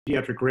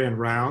Pediatric Grand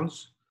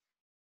Rounds.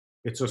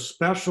 It's a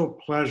special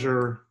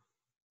pleasure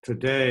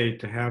today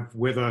to have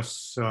with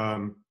us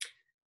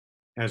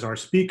as our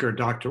speaker,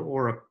 Dr.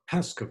 Ora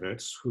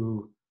Pescovitz,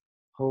 who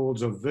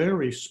holds a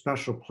very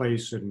special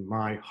place in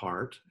my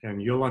heart,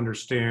 and you'll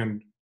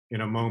understand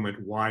in a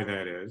moment why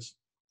that is.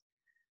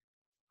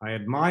 I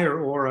admire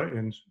Ora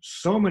in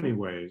so many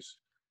ways.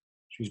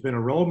 She's been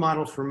a role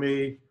model for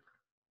me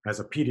as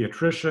a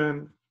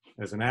pediatrician,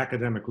 as an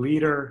academic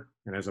leader,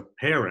 and as a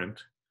parent.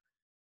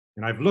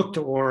 And I've looked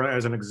to Ora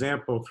as an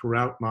example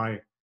throughout my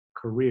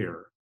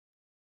career.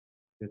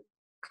 It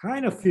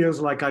kind of feels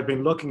like I've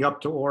been looking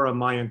up to Ora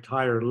my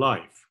entire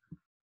life,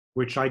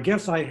 which I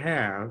guess I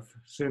have,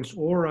 since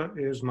Ora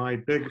is my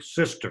big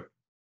sister.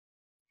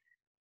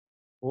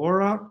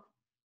 Ora,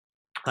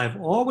 I've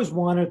always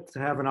wanted to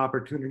have an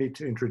opportunity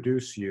to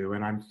introduce you,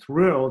 and I'm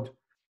thrilled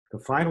to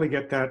finally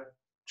get that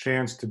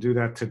chance to do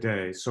that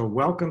today. So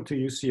welcome to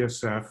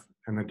UCSF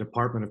and the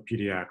Department of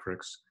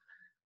Pediatrics.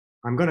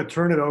 I'm going to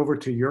turn it over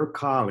to your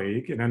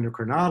colleague in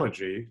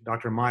endocrinology,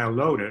 Dr. Maya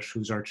Lodish,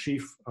 who's our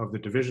chief of the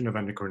Division of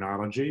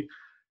Endocrinology,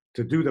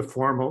 to do the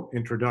formal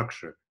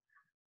introduction.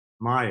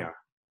 Maya.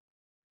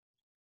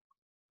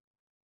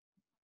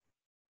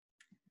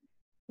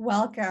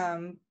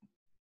 Welcome.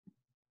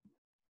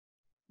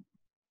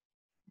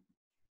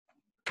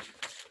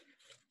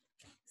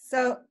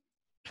 So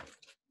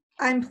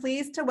I'm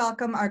pleased to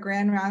welcome our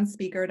Grand Round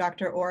speaker,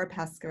 Dr. Ora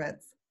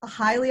Pescovitz, a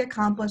highly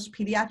accomplished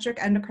pediatric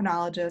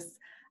endocrinologist,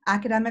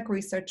 academic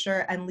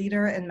researcher, and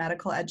leader in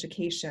medical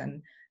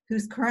education,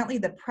 who's currently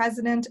the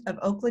president of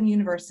Oakland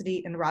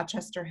University in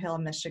Rochester Hill,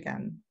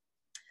 Michigan.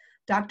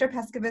 Dr.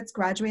 Pescovitz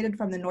graduated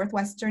from the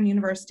Northwestern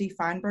University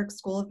Feinberg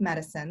School of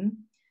Medicine.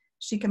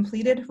 She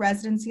completed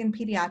residency in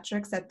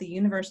pediatrics at the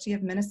University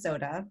of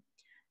Minnesota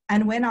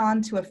and went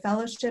on to a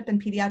fellowship in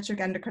pediatric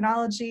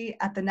endocrinology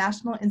at the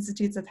National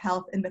Institutes of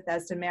Health in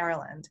Bethesda,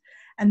 Maryland.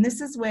 And this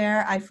is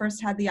where I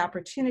first had the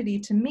opportunity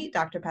to meet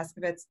Dr.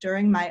 Pescovitz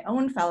during my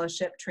own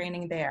fellowship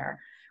training there,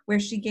 where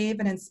she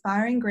gave an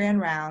inspiring grand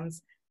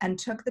rounds and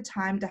took the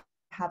time to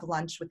have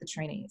lunch with the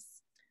trainees.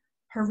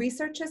 Her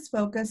research is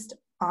focused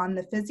on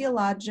the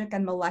physiologic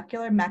and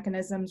molecular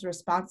mechanisms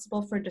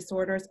responsible for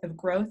disorders of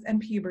growth and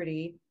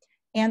puberty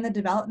and the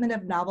development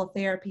of novel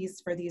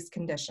therapies for these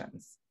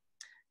conditions.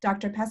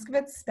 Dr.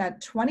 Pescovitz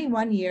spent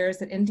 21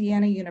 years at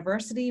Indiana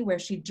University, where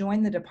she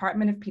joined the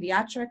Department of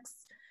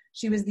Pediatrics.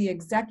 She was the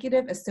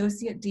Executive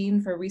Associate Dean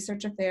for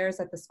Research Affairs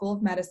at the School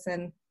of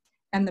Medicine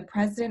and the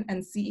President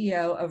and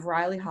CEO of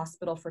Riley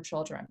Hospital for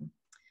Children.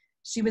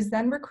 She was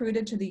then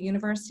recruited to the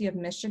University of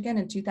Michigan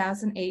in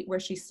 2008, where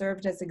she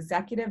served as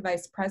Executive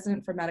Vice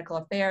President for Medical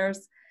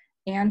Affairs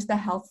and the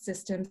Health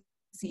Systems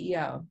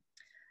CEO.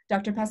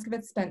 Dr.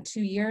 Pescovitz spent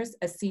 2 years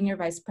as Senior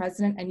Vice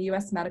President and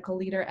U.S. Medical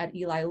Leader at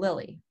Eli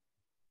Lilly.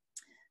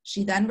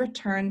 She then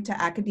returned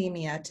to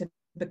academia to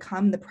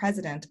become the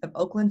president of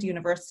Oakland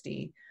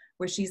University,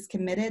 where she's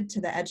committed to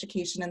the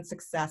education and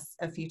success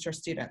of future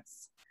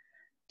students.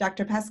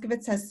 Dr.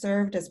 Pescovitz has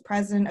served as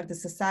president of the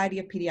Society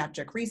of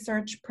Pediatric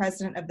Research,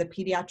 president of the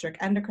Pediatric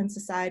Endocrine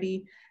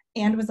Society,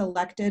 and was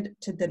elected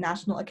to the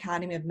National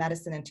Academy of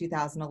Medicine in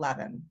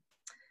 2011.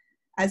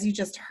 As you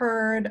just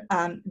heard,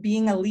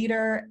 being a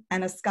leader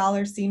and a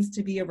scholar seems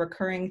to be a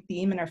recurring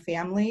theme in our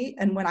family.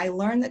 And when I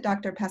learned that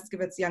Dr.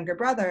 Pescovitz's younger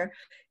brother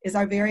is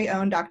our very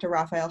own Dr.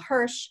 Raphael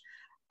Hirsch,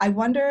 I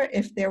wonder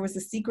if there was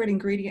a secret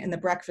ingredient in the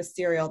breakfast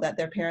cereal that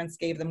their parents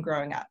gave them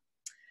growing up.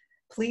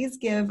 Please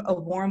give a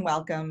warm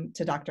welcome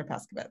to Dr.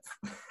 Pescovitz.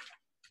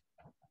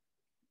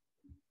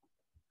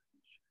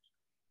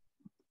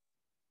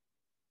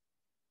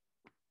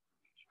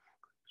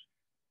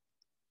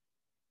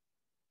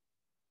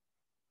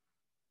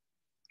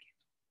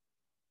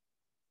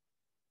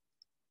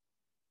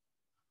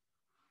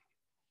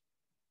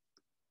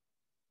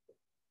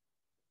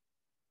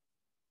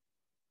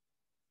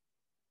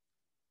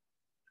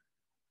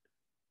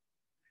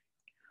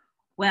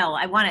 Well,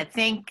 I want to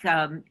thank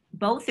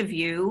both of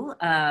you,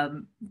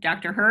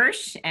 Dr.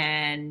 Hirsch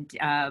and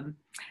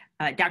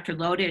Dr.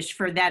 Lodish,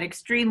 for that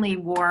extremely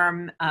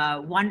warm,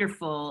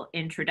 wonderful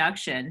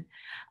introduction.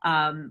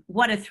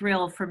 What a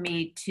thrill for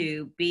me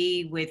to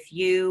be with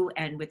you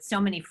and with so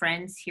many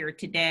friends here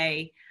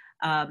today.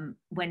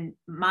 When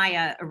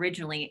Maya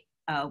originally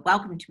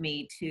welcomed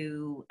me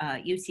to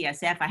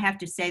UCSF, I have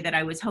to say that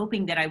I was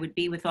hoping that I would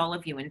be with all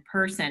of you in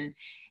person.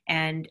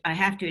 And I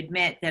have to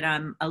admit that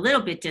I'm a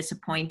little bit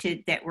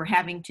disappointed that we're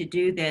having to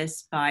do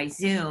this by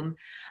Zoom.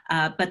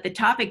 But the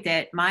topic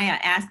that Maya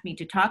asked me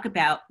to talk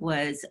about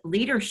was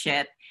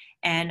leadership.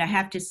 And I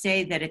have to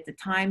say that at the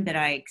time that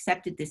I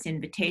accepted this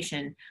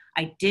invitation,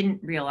 I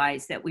didn't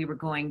realize that we were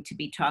going to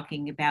be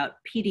talking about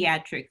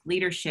pediatric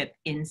leadership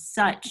in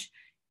such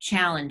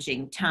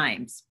challenging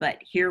times. But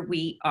here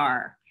we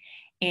are.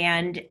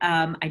 And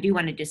I do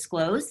want to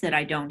disclose that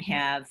I don't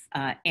have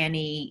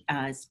any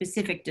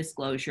specific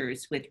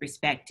disclosures with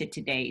respect to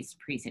today's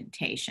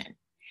presentation.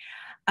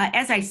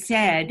 As I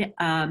said,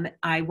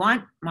 I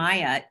want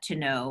Maya to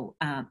know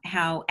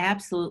how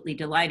absolutely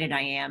delighted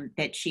I am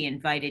that she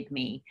invited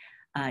me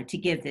to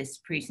give this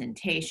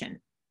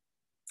presentation.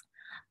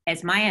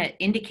 As Maya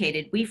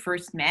indicated, we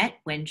first met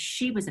when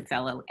she was a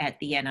fellow at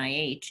the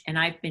NIH, and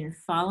I've been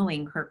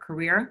following her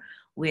career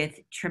with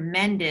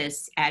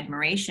tremendous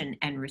admiration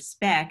and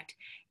respect.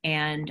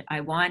 And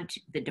I want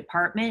the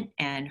department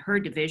and her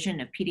division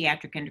of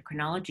pediatric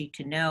endocrinology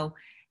to know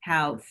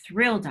how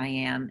thrilled I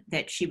am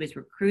that she was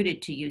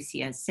recruited to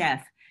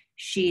UCSF.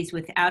 She's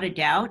without a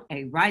doubt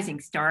a rising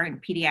star in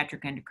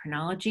pediatric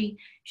endocrinology.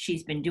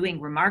 She's been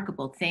doing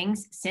remarkable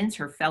things since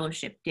her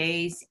fellowship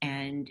days,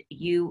 and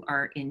you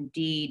are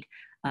indeed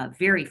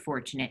very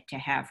fortunate to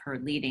have her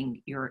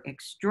leading your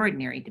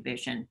extraordinary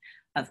division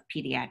of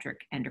pediatric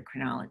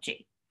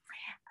endocrinology.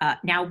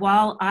 Now,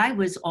 while I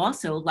was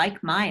also,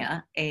 like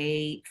Maya,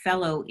 a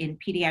fellow in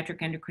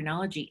pediatric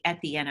endocrinology at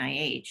the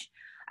NIH,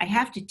 I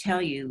have to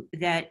tell you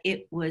that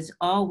it was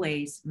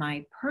always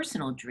my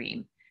personal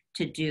dream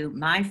to do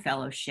my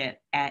fellowship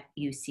at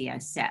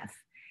UCSF.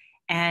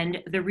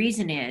 And the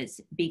reason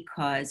is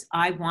because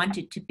I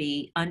wanted to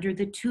be under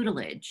the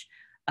tutelage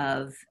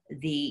of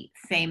the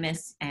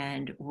famous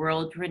and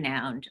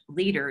world-renowned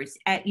leaders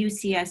at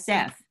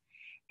UCSF.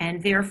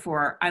 And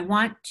therefore, I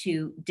want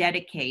to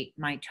dedicate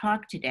my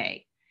talk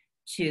today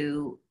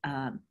to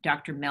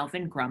Dr.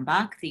 Melvin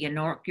Grumbach, the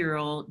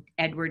inaugural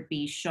Edward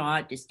B.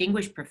 Shaw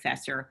Distinguished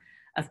Professor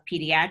of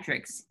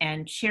Pediatrics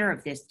and chair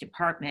of this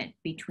department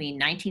between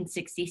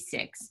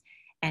 1966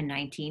 and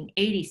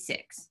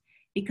 1986.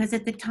 Because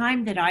at the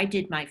time that I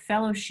did my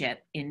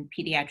fellowship in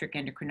pediatric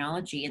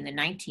endocrinology in the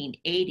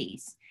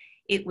 1980s,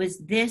 it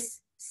was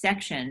this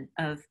section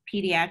of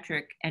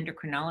pediatric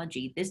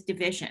endocrinology, this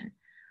division,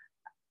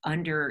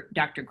 under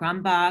Dr.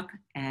 Grumbach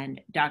and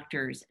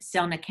Drs.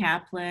 Selna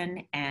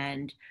Kaplan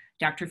and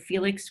Dr.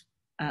 Felix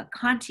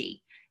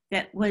Conti,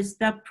 that was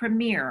the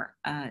premier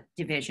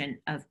division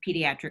of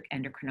pediatric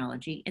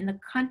endocrinology in the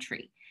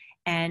country.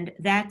 And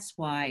that's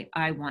why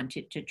I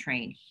wanted to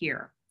train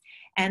here.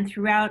 And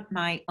throughout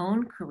my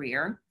own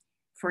career,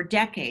 for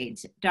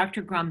decades,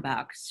 Dr.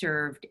 Grumbach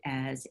served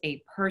as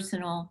a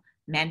personal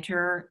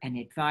mentor and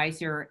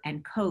advisor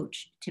and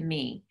coach to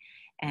me.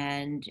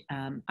 And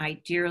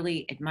I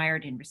dearly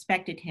admired and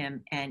respected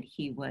him, and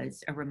he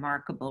was a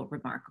remarkable,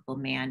 remarkable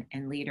man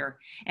and leader.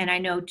 And I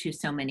know to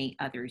so many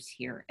others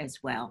here as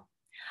well.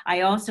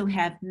 I also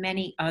have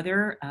many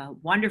other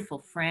wonderful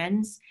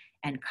friends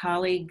and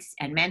colleagues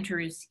and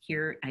mentors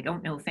here. I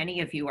don't know if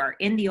any of you are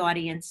in the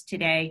audience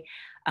today,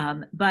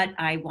 but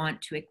I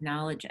want to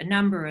acknowledge a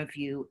number of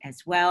you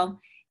as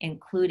well,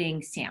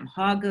 including Sam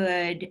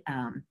Hawgood,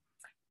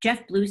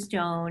 Jeff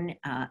Bluestone,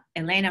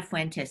 Elena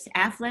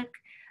Fuentes-Affleck,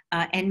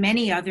 and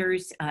many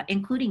others,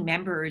 including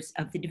members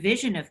of the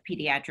Division of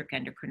Pediatric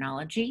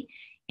Endocrinology,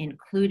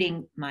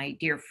 including my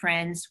dear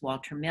friends,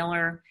 Walter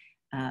Miller,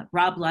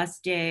 Rob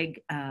Lustig,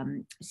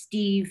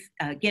 Steve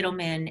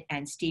Gittleman,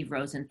 and Steve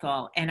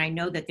Rosenthal. And I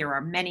know that there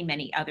are many,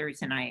 many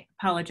others, and I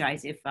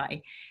apologize if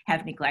I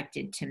have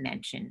neglected to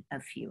mention a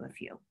few of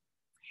you.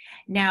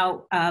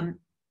 Now,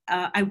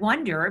 I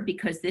wonder,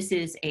 because this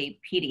is a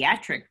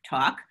pediatric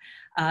talk,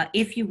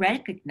 if you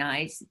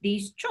recognize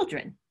these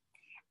children.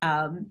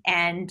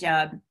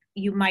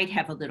 You might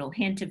have a little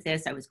hint of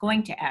this. I was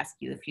going to ask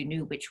you if you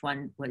knew which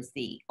one was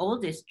the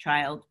oldest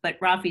child, but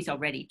Rafi's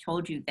already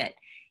told you that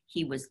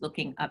he was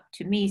looking up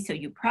to me, so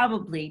you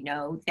probably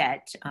know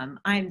that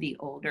I'm the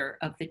older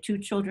of the two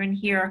children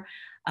here,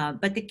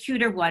 but the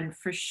cuter one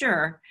for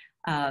sure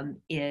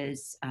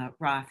is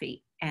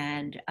Rafi.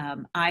 And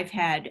I've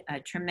had a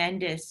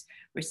tremendous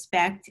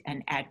respect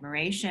and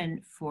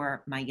admiration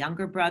for my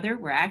younger brother.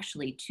 We're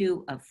actually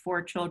 2 of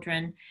 4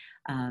 children.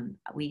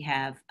 We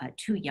have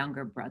 2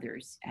 younger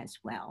brothers as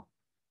well.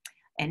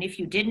 And if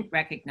you didn't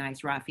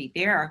recognize Rafi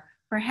there,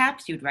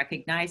 perhaps you'd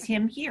recognize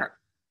him here.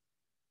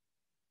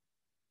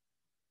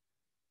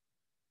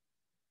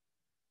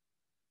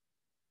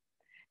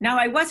 Now,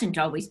 I wasn't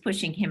always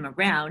pushing him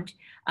around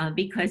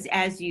because,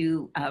 as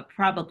you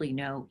probably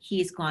know,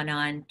 he's gone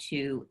on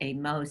to a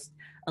most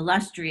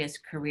illustrious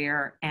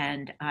career,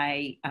 and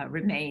I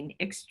remain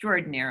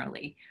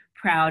extraordinarily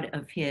proud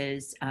of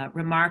his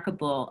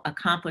remarkable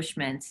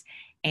accomplishments.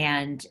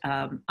 And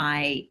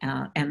I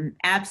am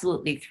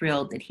absolutely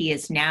thrilled that he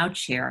is now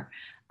chair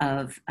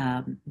of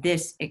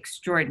this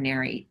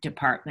extraordinary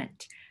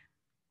department.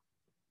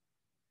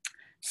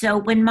 So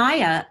when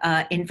Maya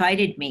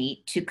invited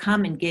me to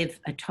come and give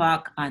a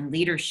talk on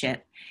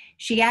leadership,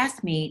 she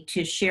asked me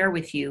to share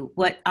with you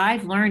what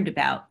I've learned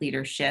about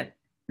leadership,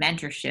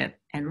 mentorship,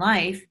 and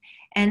life.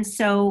 And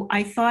so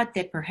I thought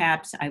that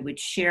perhaps I would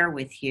share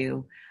with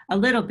you a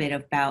little bit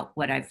about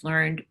what I've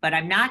learned, but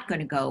I'm not going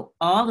to go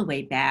all the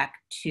way back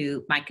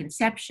to my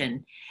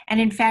conception. And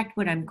in fact,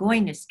 what I'm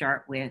going to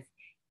start with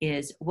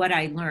is what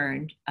I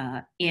learned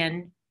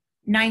in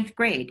 9th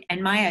grade.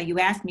 And Maya, you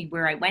asked me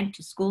where I went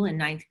to school in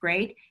 9th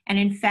grade. And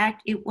in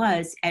fact, it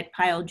was at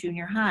Pyle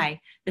Junior High,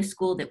 the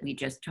school that we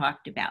just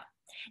talked about.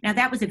 Now,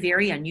 that was a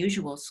very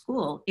unusual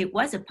school. It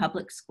was a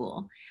public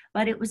school,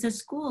 but it was a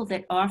school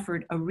that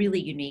offered a really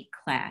unique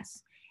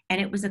class.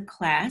 And it was a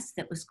class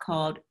that was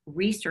called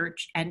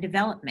Research and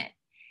Development.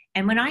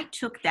 And when I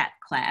took that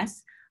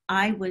class,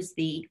 I was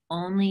the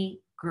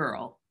only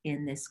girl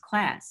in this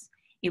class.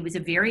 It was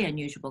a very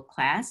unusual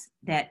class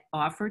that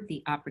offered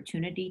the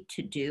opportunity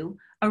to do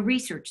a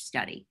research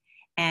study.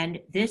 And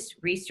this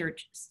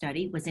research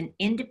study was an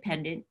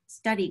independent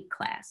study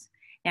class.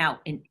 Now,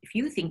 if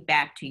you think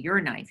back to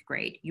your ninth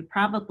grade, you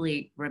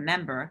probably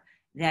remember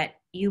that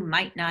you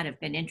might not have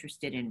been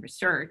interested in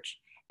research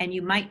and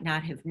you might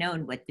not have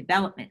known what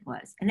development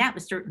was. And that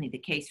was certainly the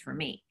case for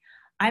me.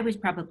 I was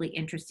probably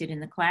interested in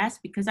the class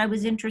because I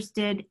was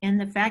interested in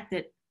the fact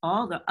that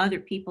all the other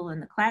people in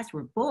the class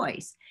were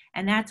boys.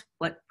 And that's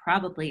what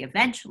probably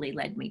eventually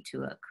led me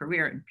to a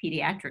career in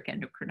pediatric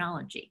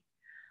endocrinology.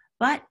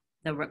 But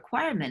the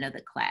requirement of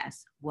the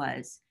class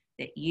was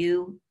that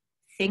you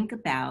think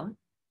about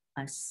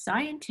a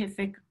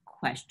scientific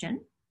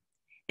question,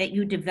 that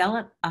you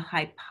develop a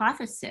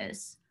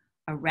hypothesis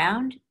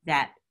around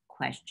that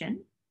question,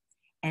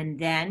 and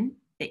then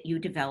that you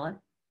develop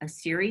a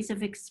series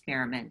of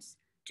experiments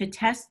to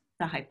test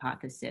the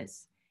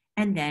hypothesis,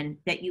 and then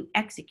that you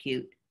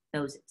execute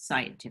those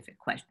scientific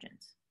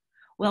questions.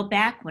 Well,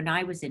 back when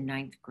I was in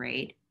ninth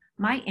grade,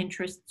 my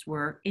interests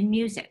were in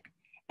music.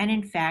 And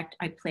in fact,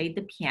 I played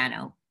the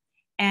piano.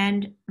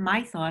 And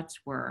my thoughts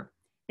were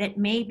that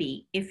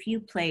maybe if you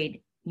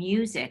played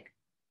music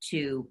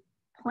to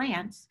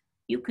plants,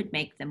 you could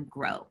make them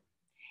grow.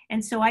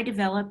 And so I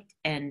developed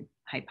an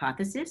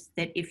hypothesis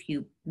that if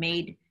you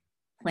made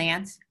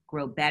plants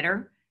grow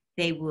better,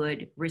 they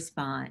would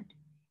respond.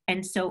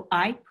 And so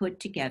I put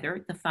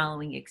together the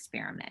following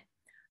experiment.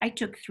 I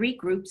took 3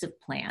 groups of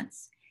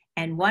plants,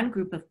 and one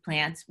group of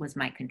plants was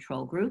my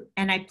control group,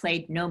 and I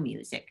played no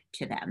music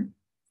to them.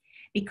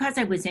 Because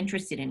I was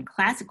interested in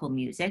classical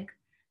music,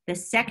 the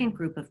second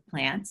group of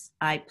plants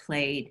I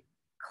played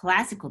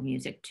classical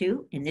music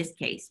to, in this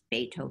case,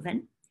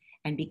 Beethoven.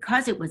 And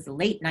because it was the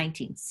late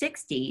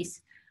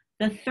 1960s,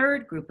 the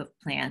third group of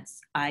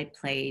plants I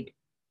played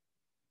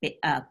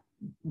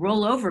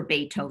roll over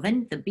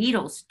Beethoven, the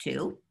Beatles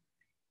to,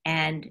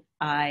 and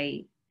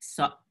I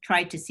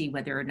tried to see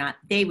whether or not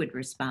they would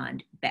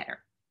respond better.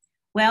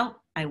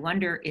 Well, I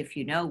wonder if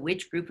you know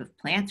which group of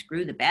plants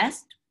grew the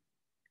best.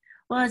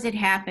 Well, as it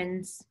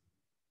happens,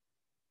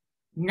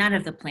 none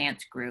of the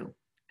plants grew.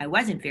 I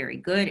wasn't very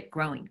good at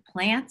growing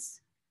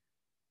plants,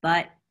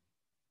 but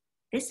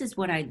this is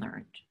what I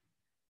learned.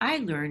 I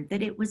learned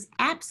that it was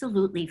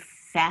absolutely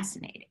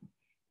fascinating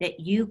that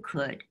you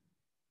could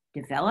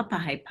develop a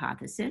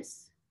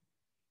hypothesis,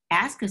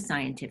 ask a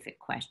scientific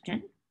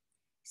question,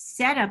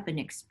 set up an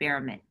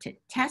experiment to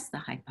test the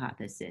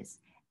hypothesis,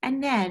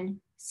 and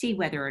then see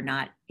whether or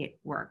not it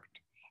worked.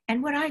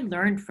 And what I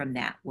learned from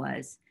that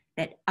was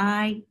that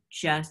I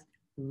just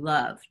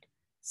loved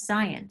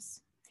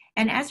science.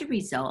 And as a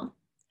result,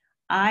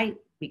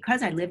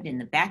 because I lived in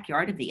the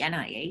backyard of the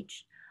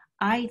NIH,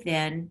 I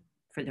then,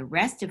 for the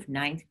rest of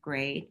 9th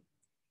grade,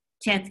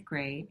 10th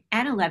grade,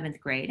 and 11th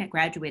grade, I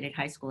graduated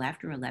high school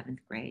after 11th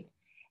grade,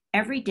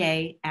 every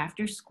day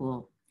after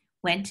school,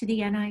 went to the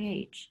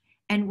NIH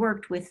and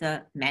worked with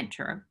a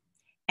mentor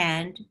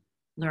and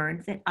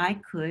learned that I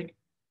could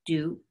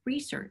do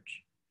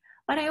research.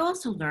 But I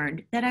also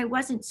learned that I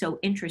wasn't so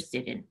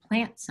interested in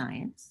plant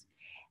science.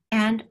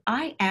 And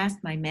I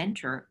asked my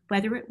mentor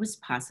whether it was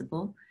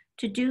possible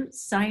to do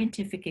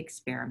scientific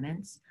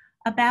experiments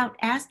about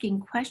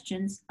asking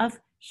questions of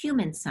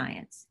human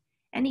science.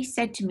 And he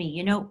said to me,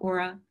 you know,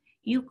 Aura,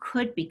 you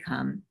could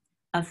become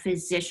a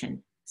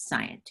physician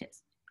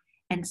scientist.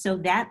 And so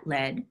that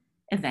led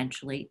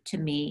eventually to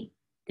me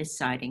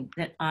deciding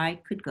that I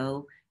could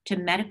go to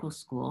medical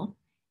school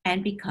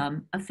and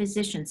become a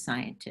physician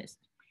scientist.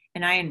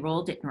 And I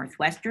enrolled at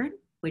Northwestern,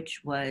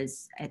 which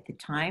was at the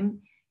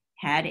time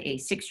had a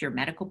 6-year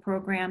medical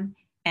program.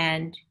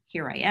 And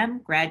here I am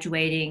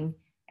graduating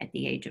at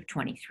the age of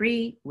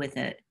 23 with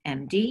an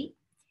MD.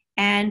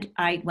 And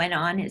I went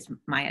on, as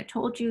Maya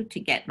told you, to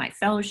get my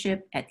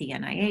fellowship at the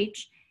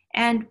NIH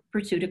and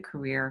pursued a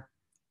career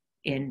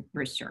in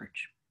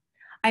research.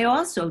 I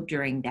also,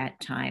 during that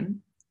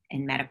time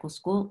in medical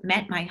school,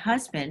 met my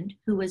husband,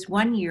 who was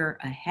 1 year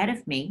ahead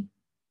of me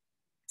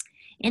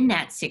in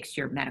that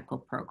 6-year medical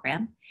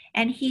program.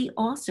 And he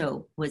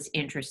also was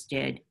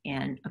interested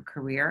in a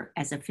career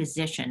as a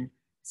physician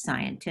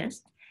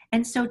scientist.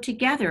 And so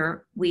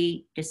together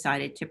we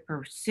decided to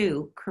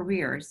pursue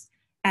careers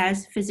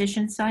as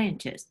physician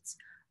scientists.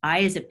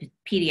 I as a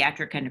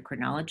pediatric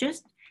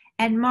endocrinologist,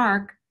 and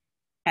Mark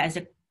as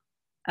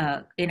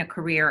in a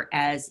career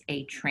as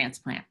a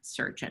transplant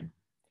surgeon.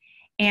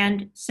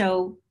 And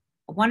so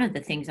one of the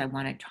things I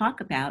want to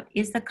talk about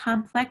is the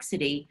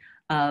complexity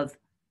of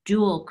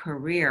dual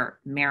career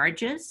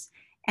marriages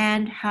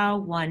and how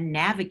one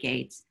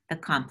navigates the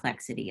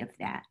complexity of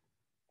that.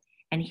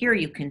 And here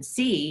you can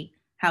see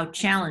how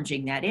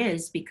challenging that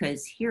is,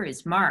 because here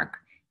is Mark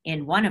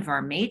in one of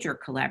our major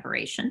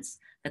collaborations,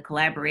 the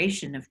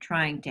collaboration of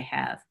trying to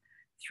have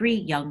 3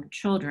 young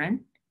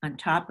children on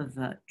top of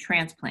a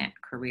transplant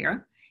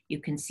career. You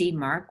can see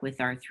Mark with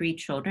our 3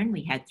 children.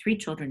 We had 3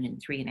 children in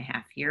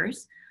 3.5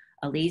 years.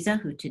 Eliza,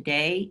 who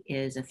today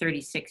is a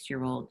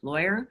 36-year-old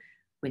lawyer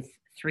with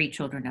 3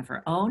 children of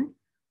her own.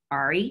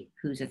 Ari,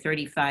 who's a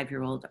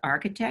 35-year-old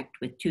architect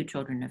with 2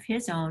 children of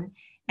his own,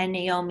 and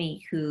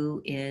Naomi,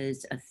 who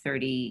is a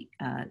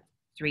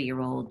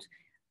 33-year-old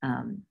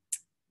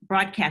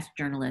broadcast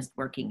journalist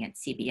working at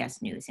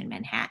CBS News in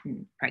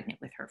Manhattan, pregnant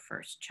with her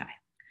first child.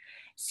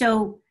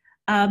 So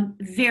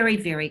very,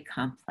 very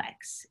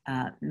complex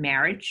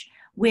marriage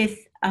with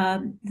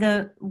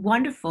the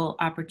wonderful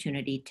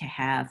opportunity to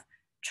have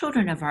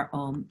children of our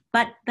own,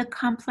 but the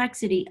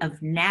complexity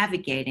of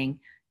navigating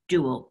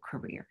dual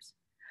careers.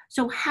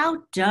 So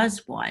how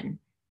does one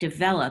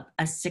develop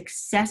a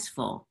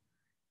successful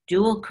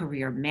dual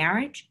career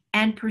marriage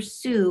and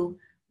pursue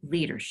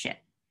leadership?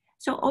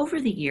 So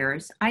over the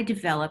years, I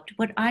developed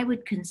what I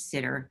would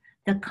consider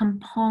the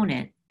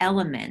component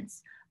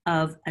elements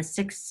of a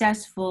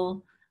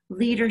successful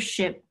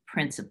leadership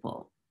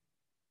principle.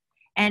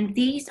 And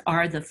these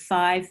are the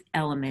 5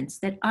 elements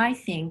that I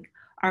think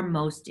are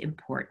most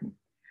important.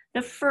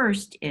 The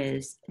first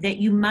is that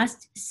you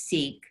must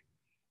seek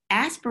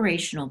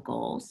aspirational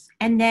goals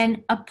and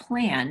then a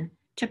plan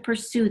to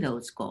pursue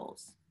those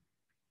goals.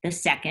 The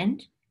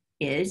second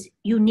is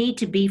you need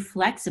to be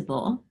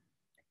flexible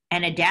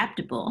and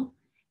adaptable,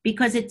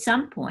 because at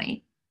some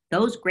point,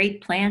 those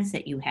great plans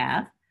that you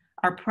have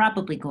are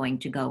probably going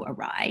to go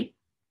awry.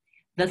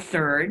 The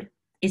third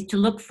is to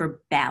look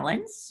for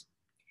balance.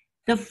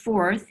 The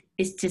fourth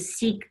is to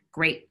seek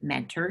great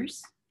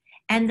mentors.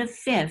 And the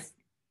fifth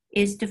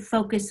is to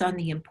focus on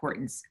the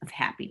importance of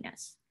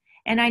happiness.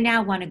 And I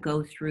now want to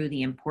go through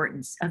the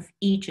importance of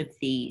each of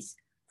these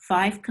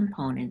 5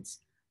 components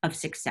of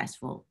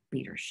successful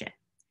leadership.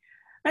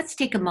 Let's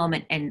take a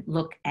moment and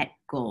look at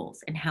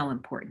goals and how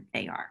important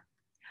they are.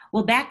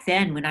 Well, back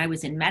then when I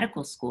was in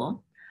medical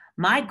school,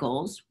 my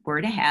goals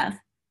were to have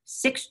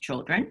 6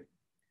 children.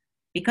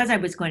 Because I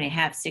was going to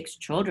have 6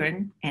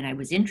 children and I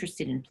was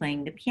interested in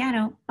playing the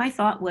piano, my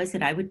thought was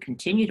that I would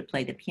continue to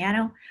play the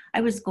piano. I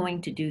was going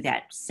to do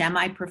that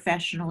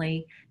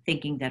semi-professionally,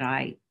 thinking that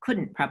I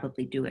couldn't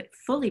probably do it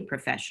fully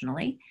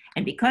professionally.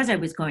 And because I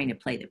was going to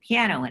play the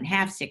piano and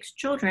have 6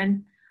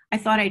 children, I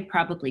thought I'd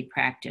probably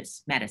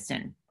practice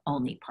medicine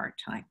only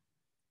part-time.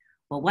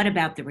 Well, what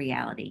about the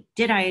reality?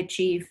 Did I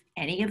achieve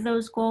any of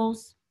those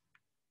goals?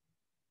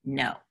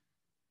 No.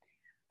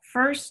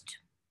 First,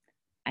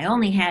 I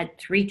only had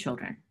 3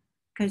 children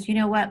because you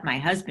know what? My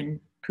husband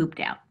pooped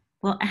out.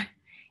 Well,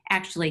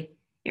 actually,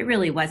 it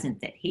really wasn't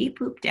that he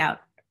pooped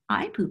out.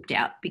 I pooped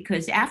out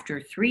because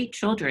after 3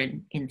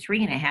 children in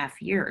 3.5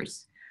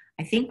 years,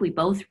 I think we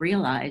both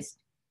realized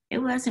it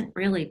wasn't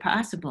really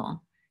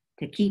possible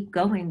to keep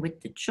going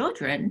with the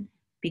children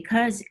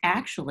because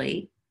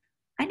actually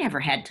I never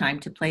had time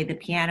to play the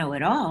piano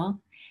at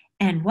all.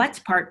 And what's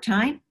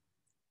part-time?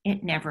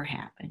 It never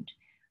happened.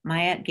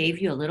 Maya gave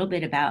you a little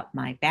bit about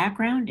my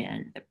background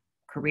and the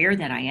career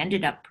that I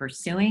ended up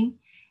pursuing,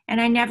 and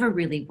I never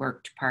really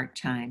worked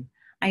part-time.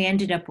 I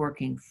ended up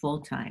working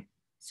full-time,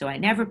 so I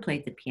never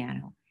played the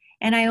piano.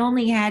 And I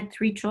only had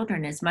 3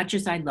 children, as much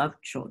as I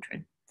loved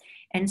children.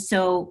 And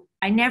so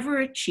I never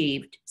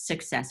achieved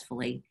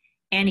successfully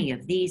any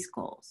of these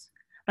goals.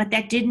 But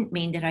that didn't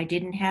mean that I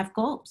didn't have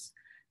goals.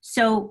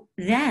 So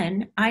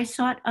then I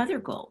sought other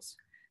goals.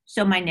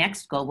 So my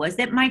next goal was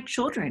that my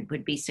children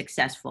would be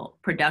successful,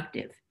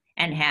 productive,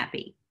 and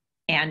happy.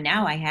 And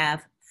now I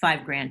have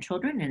 5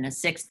 grandchildren and a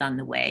 6th on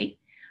the way.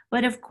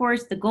 But of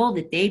course, the goal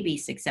that they be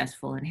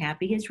successful and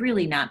happy is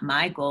really not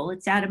my goal.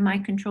 It's out of my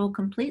control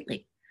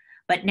completely.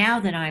 But now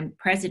that I'm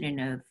president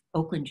of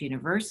Oakland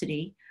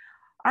University,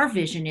 our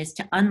vision is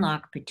to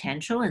unlock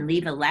potential and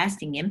leave a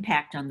lasting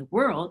impact on the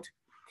world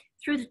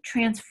through the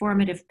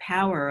transformative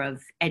power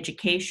of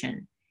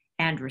education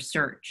and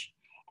research.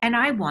 And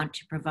I want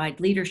to provide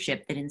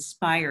leadership that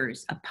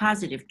inspires a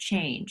positive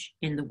change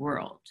in the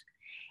world.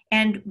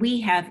 And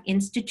we have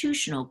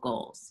institutional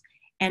goals,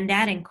 and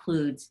that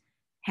includes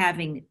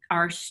having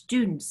our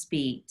students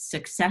be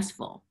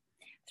successful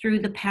through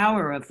the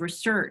power of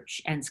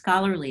research and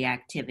scholarly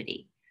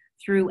activity,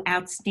 through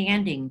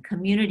outstanding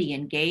community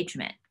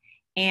engagement,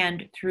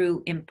 and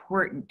through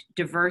important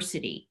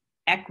diversity,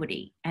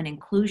 equity, and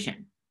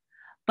inclusion.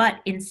 But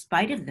in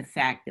spite of the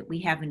fact that we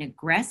have an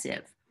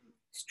aggressive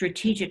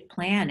strategic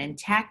plan and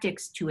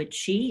tactics to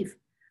achieve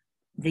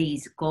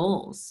these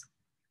goals,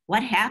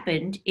 what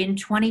happened in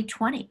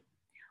 2020?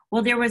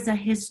 Well, there was a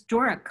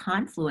historic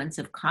confluence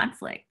of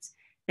conflicts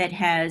that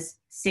has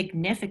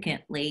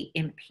significantly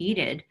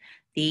impeded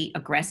the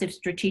aggressive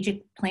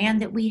strategic plan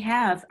that we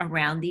have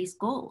around these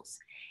goals.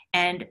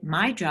 And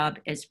my job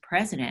as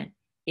president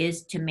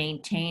is to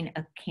maintain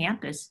a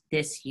campus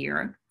this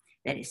year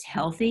that is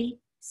healthy,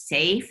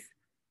 safe,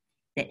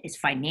 that is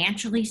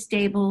financially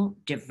stable,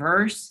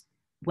 diverse,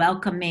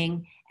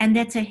 welcoming, and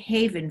that's a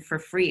haven for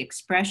free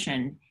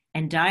expression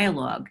and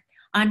dialogue,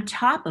 on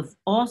top of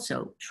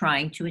also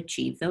trying to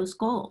achieve those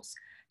goals.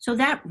 So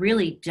that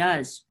really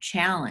does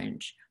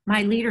challenge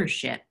my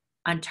leadership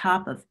on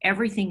top of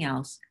everything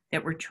else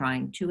that we're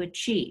trying to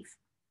achieve.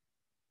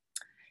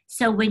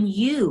 So when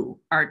you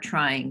are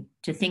trying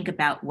to think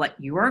about what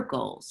your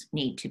goals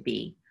need to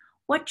be,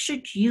 what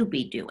should you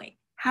be doing?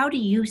 How do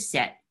you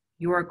set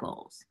your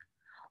goals?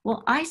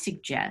 Well, I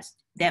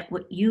suggest that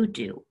what you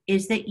do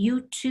is that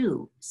you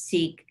too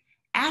seek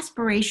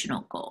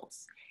aspirational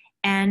goals.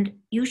 And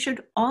you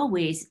should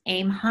always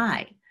aim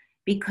high,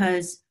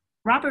 because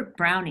Robert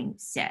Browning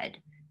said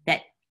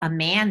that a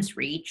man's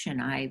reach,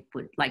 and I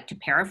would like to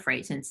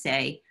paraphrase and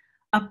say,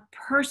 a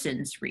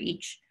person's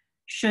reach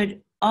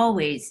should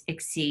always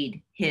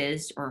exceed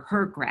his or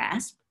her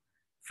grasp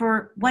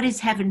for what is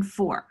heaven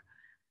for.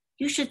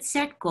 You should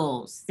set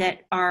goals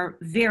that are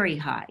very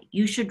high.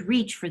 You should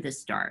reach for the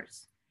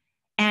stars.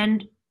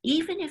 And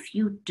even if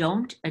you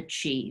don't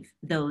achieve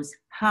those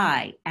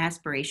high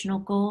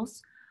aspirational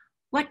goals,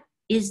 what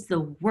is the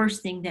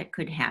worst thing that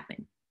could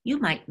happen? You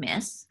might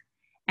miss,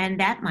 and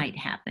that might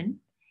happen.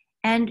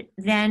 And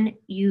then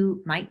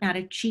you might not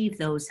achieve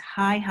those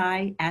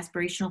high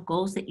aspirational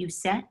goals that you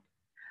set.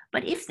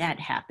 But if that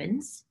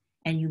happens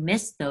and you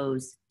miss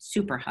those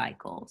super high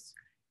goals,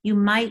 you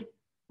might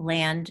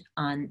land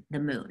on the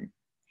moon.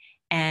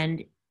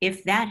 And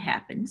if that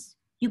happens,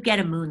 you get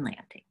a moon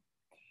landing.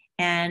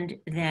 And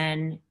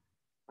then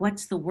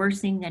what's the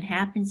worst thing that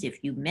happens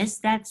if you miss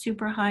that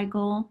super high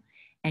goal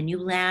and you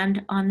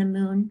land on the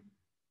moon?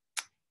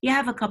 You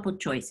have a couple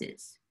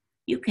choices.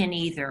 You can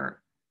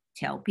either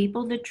tell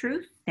people the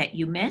truth that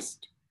you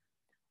missed,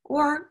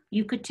 or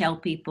you could tell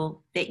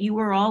people that you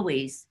were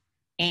always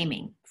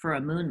aiming for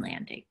a moon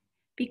landing.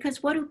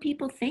 Because what do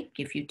people think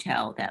if you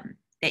tell them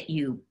that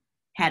you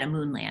had a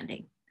moon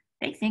landing?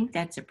 They think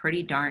that's a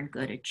pretty darn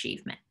good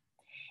achievement.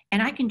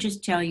 And I can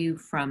just tell you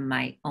from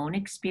my own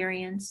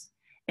experience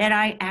that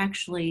I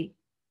actually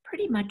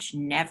pretty much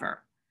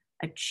never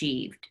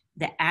achieved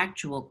the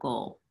actual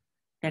goal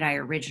that I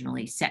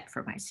originally set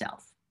for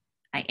myself.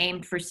 I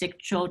aimed for 6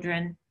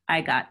 children,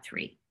 I got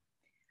 3.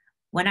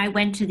 When I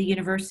went to the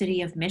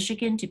University of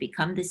Michigan to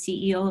become the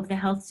CEO of the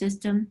health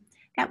system,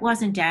 that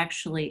wasn't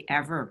actually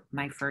ever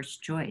my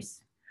first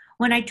choice.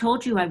 When I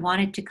told you I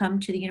wanted to come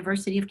to the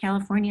University of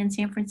California in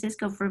San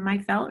Francisco for my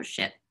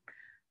fellowship,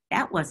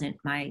 that was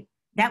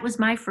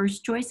my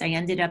first choice. I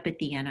ended up at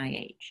the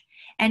NIH.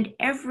 And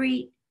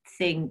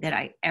everything that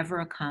I ever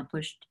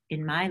accomplished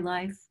in my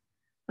life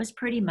was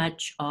pretty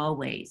much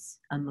always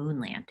a moon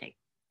landing.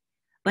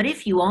 But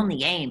if you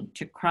only aim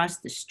to cross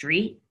the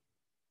street,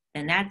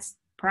 then that's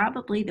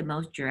probably the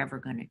most you're ever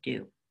going to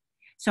do.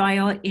 So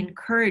I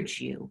encourage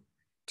you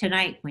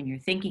tonight, when you're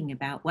thinking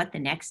about what the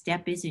next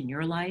step is in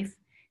your life,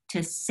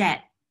 to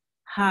set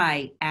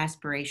high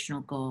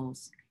aspirational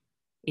goals.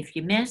 If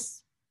you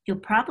miss, you'll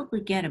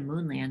probably get a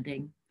moon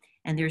landing,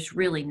 and there's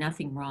really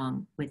nothing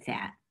wrong with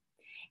that.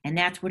 And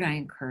that's what I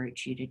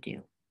encourage you to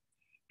do.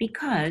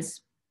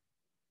 Because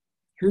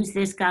who's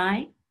this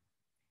guy?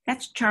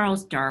 That's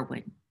Charles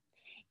Darwin.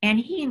 And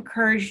he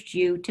encouraged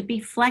you to be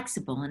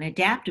flexible and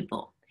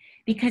adaptable,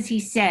 because he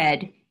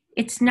said,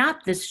 it's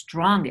not the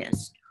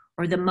strongest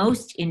or the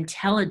most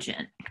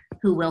intelligent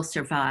who will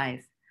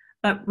survive,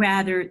 but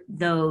rather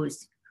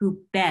those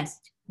who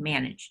best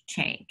manage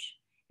change.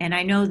 And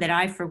I know that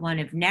I, for one,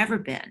 have never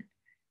been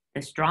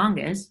the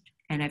strongest,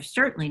 and I've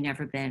certainly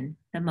never been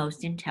the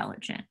most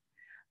intelligent,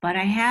 but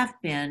I have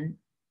been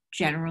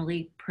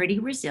generally pretty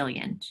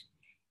resilient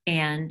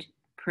and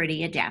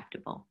pretty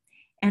adaptable.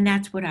 And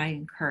that's what I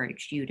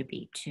encourage you to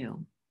be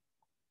too.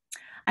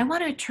 I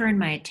want to turn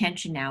my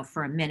attention now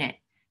for a minute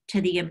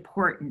to the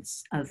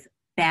importance of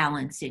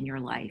balance in your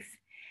life.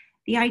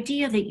 The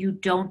idea that you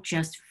don't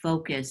just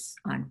focus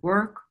on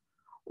work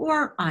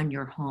or on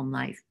your home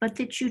life, but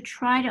that you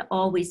try to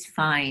always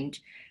find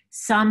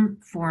some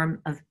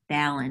form of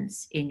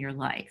balance in your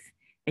life,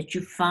 that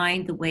you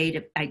find the way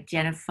to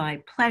identify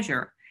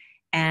pleasure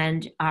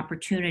and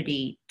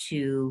opportunity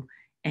to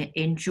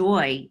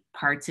enjoy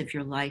parts of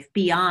your life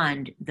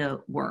beyond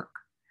the work.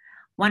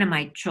 One of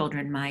my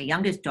children, my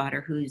youngest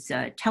daughter, who's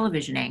a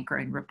television anchor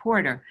and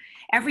reporter,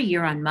 every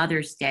year on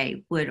Mother's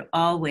Day would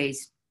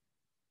always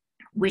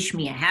wish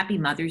me a happy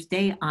Mother's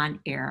Day on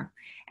air,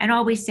 and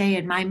always say,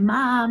 and my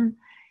mom,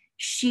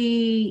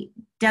 she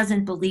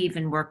doesn't believe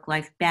in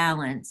work-life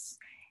balance.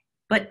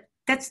 But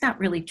that's not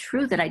really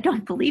true that I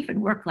don't believe in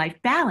work-life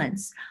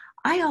balance.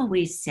 I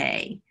always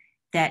say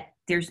that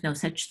there's no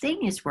such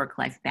thing as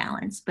work-life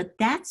balance, but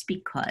that's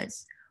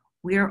because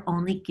we're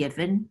only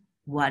given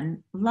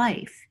one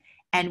life,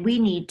 and we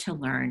need to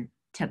learn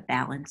to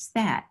balance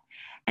that.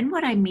 And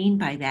what I mean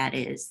by that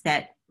is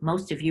that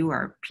most of you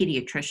are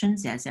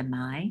pediatricians, as am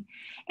I,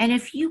 and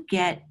if you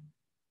get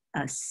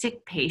a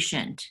sick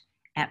patient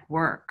at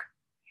work,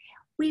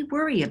 we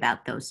worry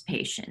about those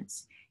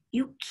patients.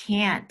 You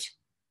can't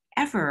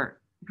ever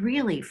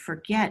really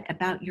forget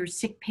about your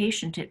sick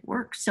patient at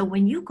work. So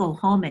when you go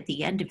home at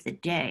the end of the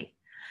day,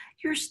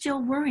 you're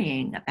still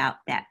worrying about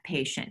that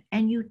patient,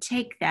 and you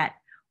take that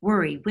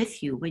worry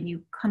with you when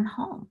you come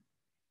home.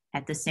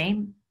 At the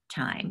same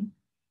time,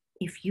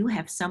 if you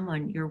have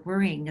someone you're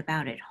worrying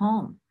about at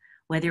home,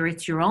 whether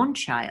it's your own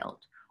child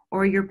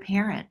or your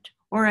parent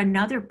or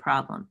another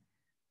problem,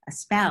 a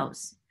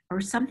spouse,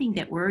 or something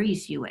that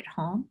worries you at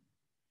home,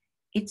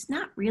 it's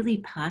not really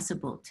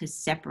possible to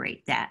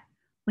separate that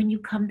when you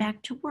come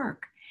back to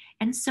work.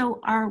 And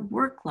so our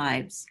work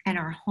lives and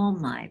our home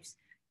lives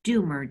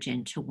do merge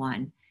into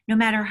one, no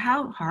matter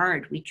how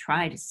hard we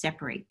try to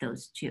separate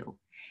those two.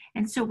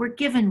 And so we're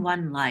given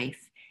one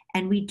life,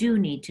 and we do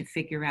need to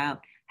figure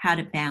out how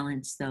to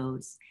balance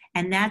those.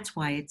 And that's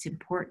why it's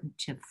important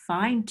to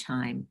find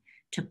time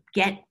to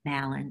get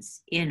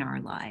balance in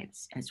our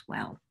lives as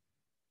well.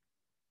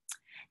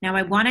 Now,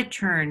 I want to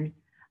turn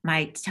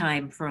my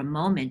time for a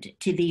moment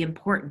to the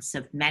importance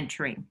of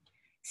mentoring.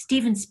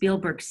 Steven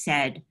Spielberg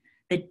said,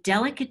 "The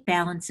delicate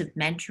balance of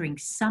mentoring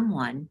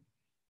someone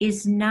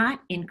is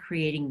not in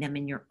creating them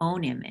in your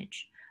own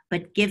image,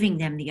 but giving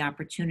them the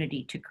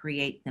opportunity to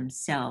create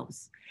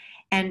themselves."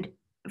 And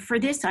for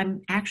this,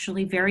 I'm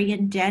actually very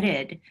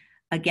indebted,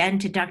 again,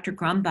 to Dr.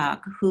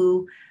 Grumbach,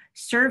 who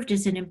served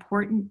as an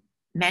important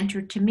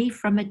mentor to me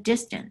from a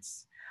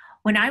distance.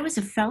 When I was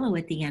a fellow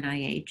at the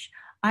NIH,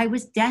 I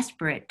was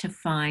desperate to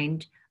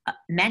find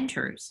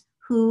mentors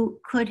who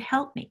could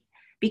help me,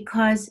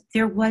 because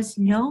there was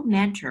no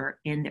mentor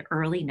in the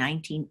early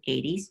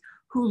 1980s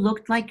who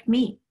looked like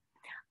me.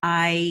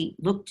 I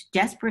looked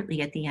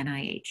desperately at the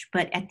NIH,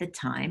 but at the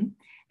time,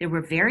 there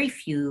were very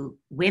few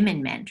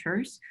women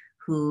mentors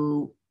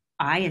who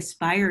I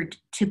aspired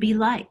to be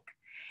like.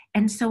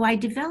 And so I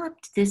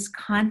developed this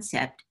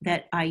concept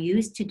that I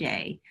use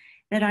today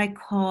that I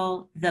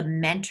call the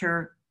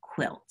mentor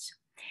quilt.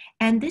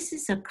 And this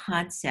is a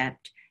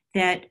concept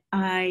that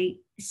I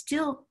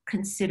still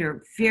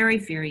consider very,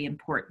 very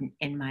important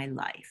in my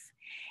life.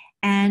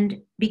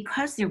 And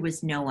because there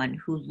was no one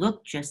who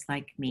looked just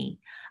like me,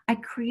 I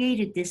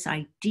created this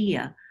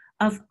idea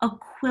of a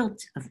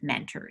quilt of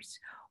mentors,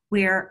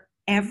 where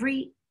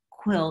every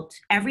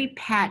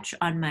patch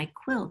on my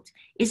quilt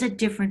is a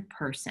different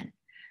person.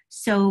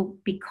 So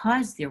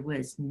because there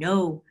was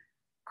no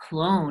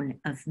clone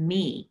of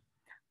me,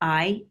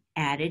 I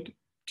added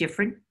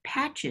different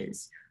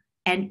patches,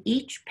 and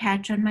each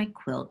patch on my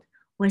quilt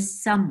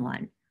was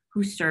someone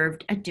who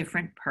served a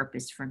different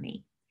purpose for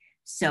me.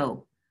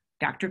 So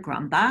Dr.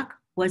 Grumbach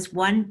was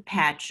one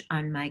patch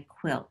on my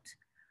quilt.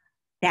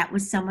 That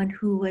was someone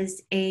who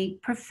was a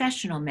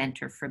professional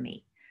mentor for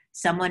me.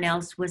 Someone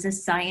else was a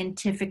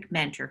scientific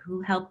mentor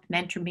who helped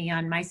mentor me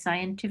on my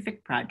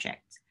scientific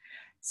projects.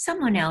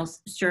 Someone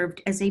else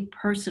served as a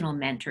personal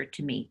mentor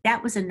to me.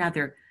 That was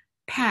another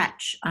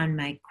patch on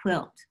my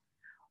quilt.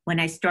 When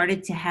I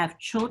started to have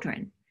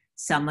children,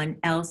 someone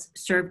else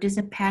served as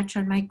a patch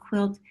on my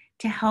quilt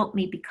to help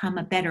me become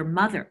a better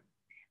mother.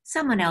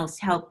 Someone else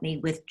helped me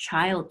with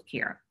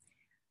childcare.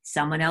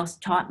 Someone else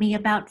taught me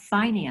about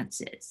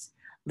finances.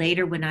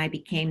 Later, when I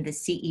became the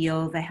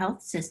CEO of a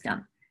health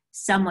system,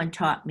 someone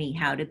taught me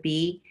how to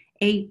be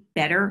a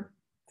better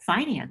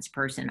finance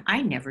person.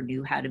 I never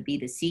knew how to be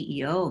the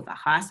CEO of a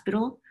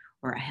hospital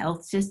or a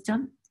health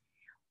system.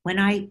 When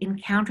I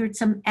encountered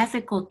some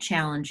ethical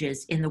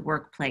challenges in the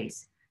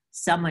workplace,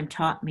 someone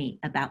taught me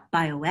about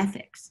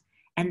bioethics,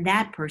 and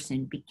that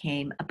person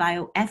became a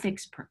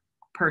bioethics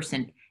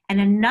person, and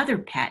another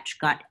patch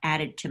got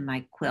added to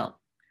my quilt.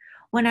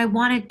 When I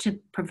wanted to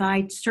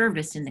provide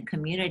service in the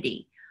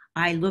community,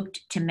 I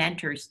looked to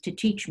mentors to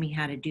teach me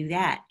how to do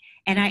that,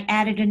 and I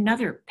added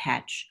another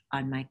patch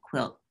on my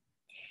quilt.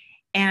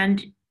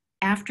 And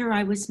after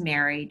I was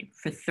married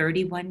for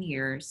 31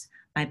 years,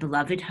 my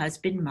beloved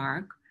husband,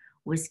 Mark,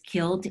 was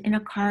killed in a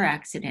car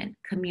accident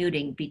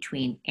commuting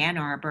between Ann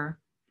Arbor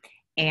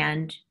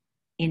and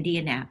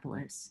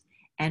Indianapolis.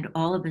 And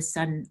all of a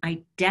sudden,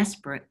 I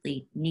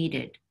desperately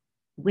needed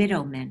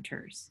widow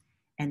mentors.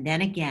 And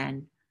then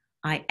again,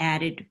 I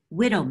added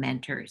widow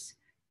mentors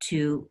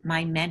to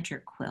my mentor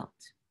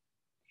quilt.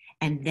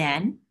 And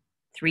then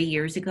 3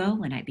 years ago,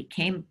 when I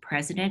became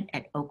president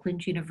at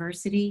Oakland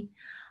University,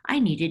 I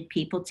needed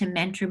people to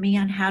mentor me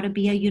on how to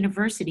be a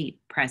university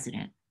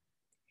president.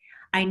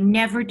 I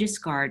never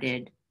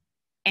discarded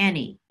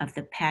any of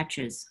the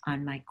patches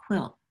on my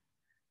quilt,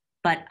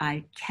 but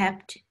I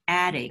kept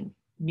adding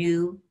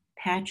new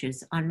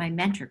patches on my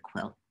mentor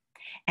quilt.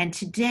 And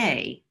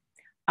today,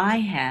 I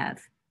have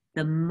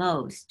the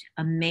most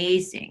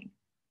amazing,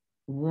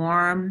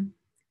 warm,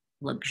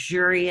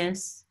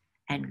 luxurious,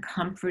 and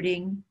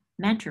comforting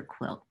mentor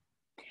quilt.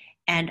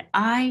 And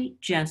I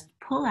just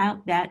pull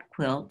out that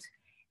quilt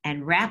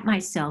and wrap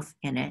myself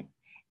in it,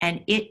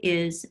 and it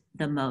is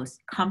the most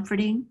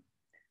comforting,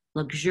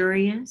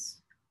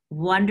 luxurious,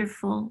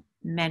 wonderful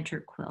mentor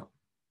quilt.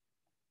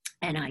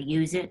 And I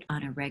use it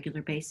on a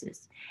regular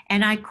basis.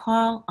 And I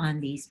call on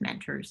these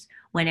mentors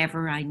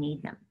whenever I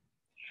need them.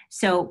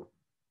 So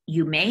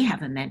you may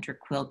have a mentor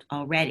quilt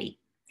already,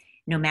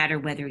 no matter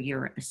whether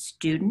you're a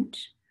student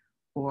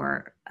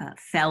or a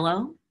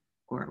fellow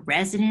or a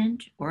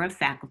resident or a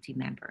faculty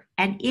member.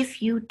 And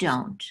if you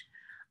don't,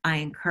 I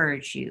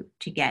encourage you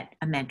to get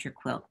a mentor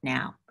quilt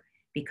now,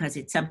 because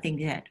it's something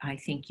that I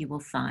think you will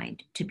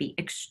find to be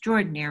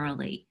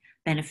extraordinarily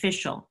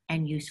beneficial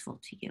and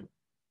useful to you.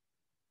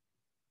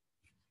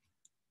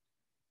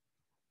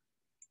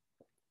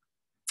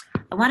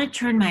 I want to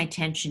turn my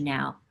attention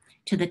now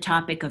to the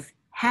topic of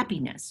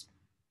happiness.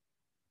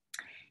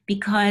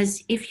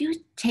 Because if you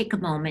take a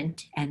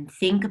moment and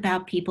think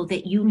about people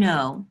that you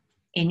know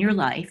in your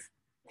life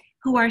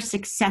who are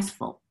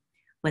successful,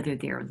 whether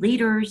they're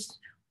leaders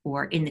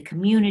or in the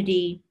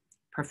community,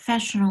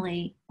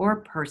 professionally or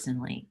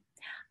personally,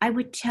 I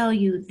would tell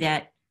you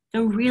that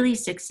the really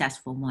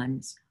successful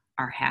ones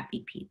are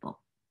happy people.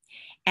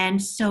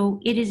 And so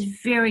it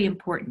is very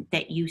important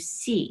that you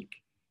seek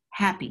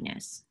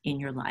happiness in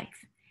your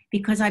life,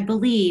 because I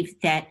believe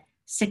that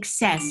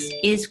success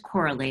is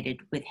correlated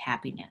with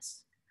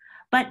happiness.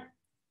 But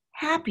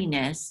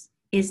happiness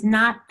is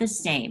not the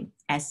same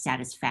as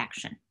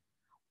satisfaction.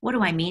 What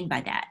do I mean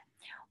by that?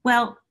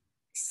 Well,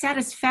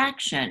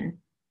 satisfaction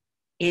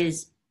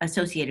is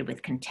associated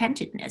with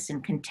contentedness,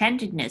 and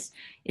contentedness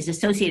is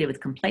associated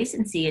with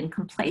complacency, and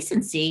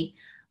complacency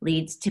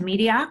leads to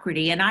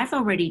mediocrity. And I've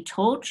already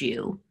told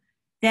you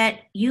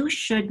that you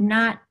should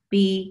not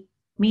be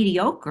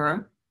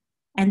mediocre,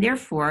 and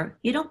therefore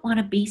you don't want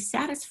to be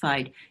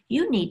satisfied.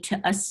 You need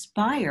to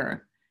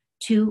aspire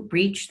to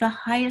reach the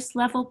highest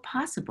level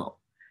possible.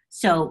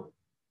 So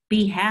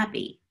be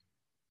happy,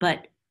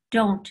 but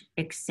don't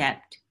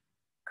accept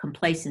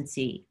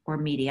complacency or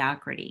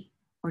mediocrity,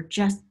 or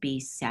just be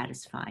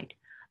satisfied.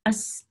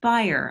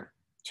 Aspire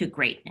to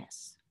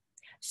greatness.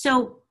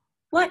 So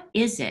what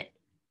is it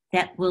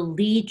that will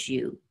lead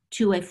you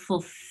to a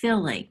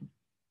fulfilling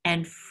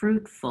and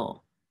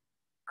fruitful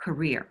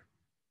career?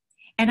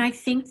 And I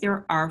think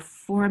there are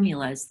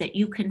formulas that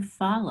you can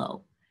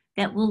follow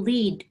that will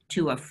lead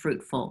to a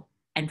fruitful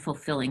and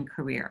fulfilling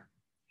career.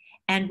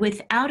 And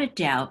without a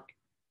doubt,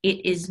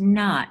 it is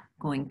not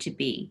going to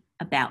be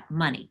about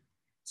money.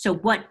 So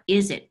what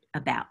is it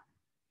about?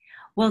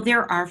 Well,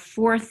 there are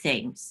 4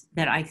 things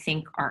that I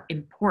think are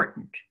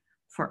important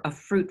for a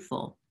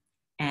fruitful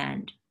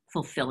and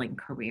fulfilling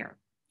career.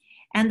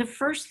 And the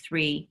first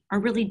 3 are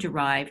really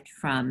derived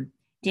from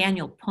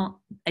Daniel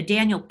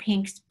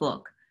Pink's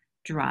book,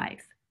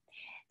 Drive.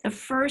 The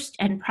first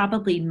and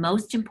probably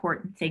most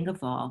important thing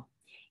of all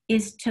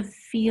is to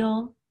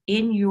feel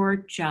in your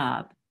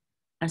job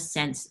a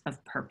sense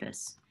of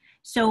purpose.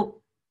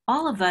 So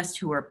all of us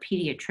who are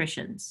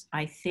pediatricians,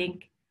 I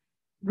think,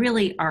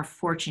 really are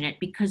fortunate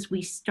because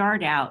we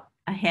start out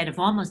ahead of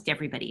almost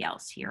everybody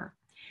else here.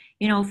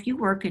 You know, if you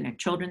work in a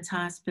children's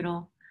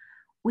hospital,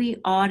 we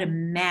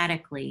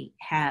automatically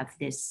have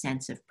this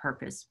sense of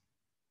purpose.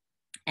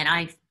 And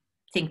I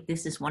think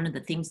this is one of the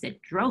things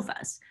that drove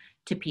us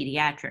to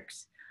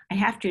pediatrics. I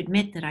have to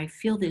admit that I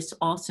feel this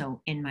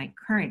also in my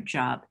current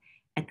job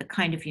at the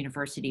kind of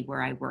university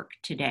where I work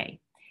today,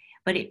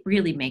 but it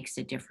really makes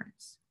a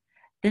difference.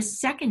 The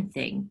second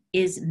thing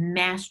is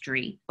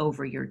mastery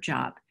over your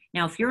job.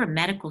 Now, if you're a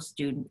medical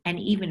student and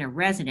even a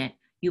resident,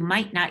 you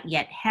might not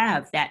yet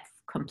have that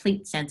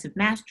complete sense of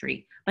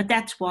mastery, but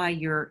that's why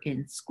you're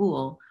in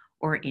school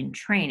or in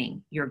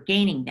training. You're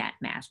gaining that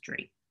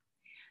mastery.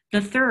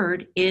 The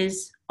third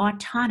is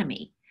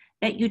autonomy,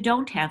 that you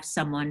don't have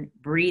someone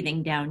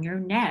breathing down your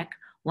neck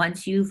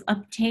once you've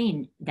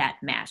obtained that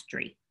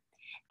mastery.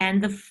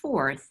 And the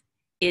fourth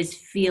is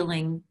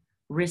feeling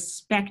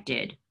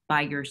respected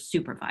by your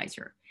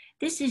supervisor.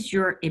 This is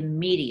your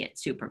immediate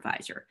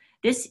supervisor.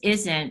 This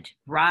isn't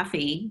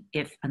Rafi,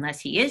 unless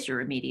he is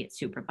your immediate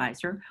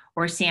supervisor,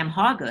 or Sam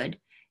Hawgood.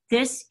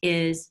 This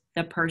is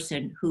the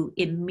person who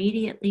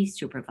immediately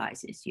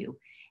supervises you.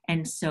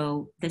 And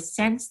so the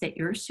sense that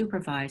your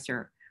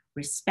supervisor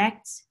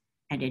respects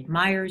and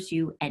admires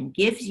you and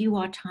gives you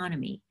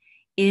autonomy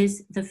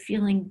is the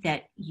feeling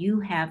that you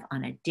have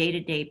on a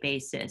day-to-day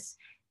basis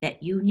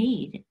that you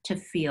need to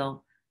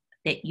feel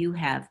that you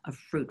have a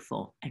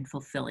fruitful and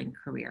fulfilling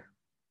career.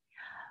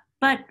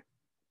 But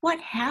what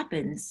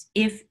happens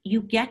if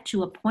you get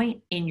to a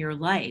point in your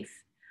life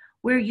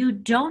where you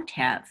don't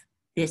have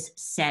this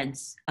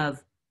sense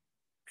of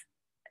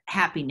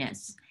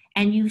happiness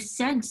and you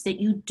sense that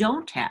you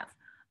don't have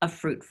a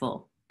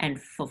fruitful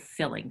and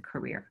fulfilling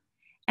career?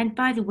 And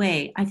by the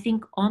way, I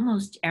think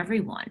almost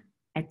everyone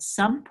at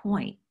some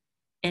point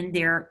in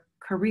their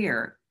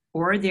career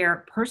or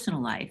their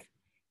personal life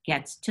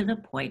gets to the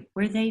point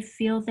where they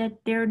feel that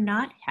they're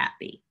not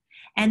happy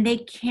and they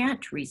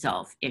can't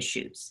resolve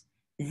issues.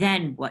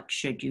 Then what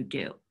should you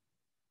do?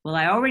 Well,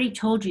 I already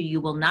told you, you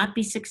will not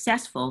be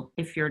successful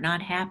if you're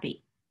not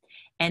happy.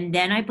 And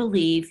then I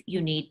believe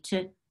you need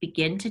to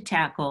begin to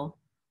tackle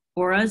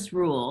Ora's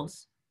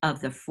rules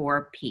of the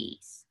 4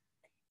 Ps.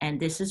 And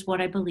this is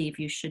what I believe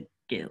you should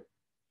do.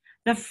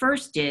 The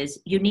first is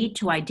you need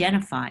to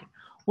identify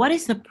what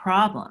is the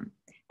problem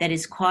that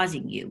is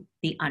causing you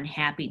the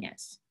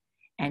unhappiness.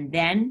 And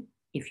then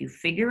if you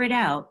figure it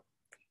out,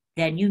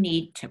 then you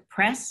need to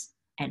press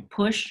and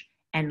push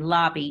and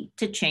lobby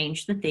to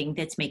change the thing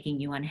that's making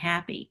you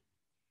unhappy.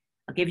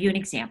 I'll give you an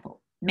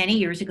example. Many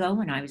years ago,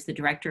 when I was the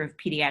director of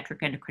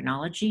pediatric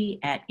endocrinology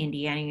at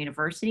Indiana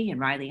University and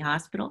Riley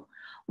Hospital,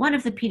 one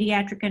of the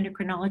pediatric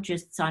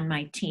endocrinologists on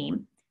my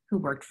team who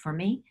worked for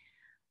me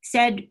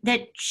said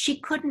that she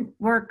couldn't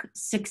work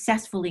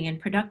successfully and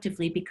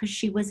productively because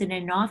she was in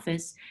an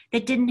office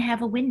that didn't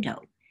have a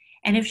window.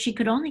 And if she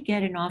could only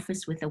get an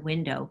office with a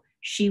window,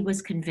 she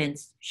was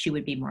convinced she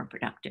would be more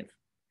productive.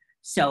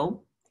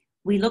 So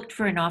we looked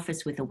for an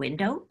office with a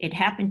window. It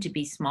happened to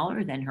be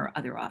smaller than her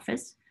other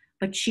office,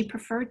 but she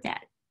preferred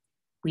that.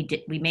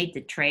 We made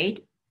the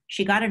trade.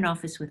 She got an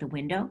office with a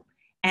window.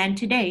 And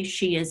today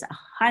she is a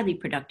highly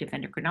productive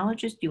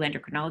endocrinologist. You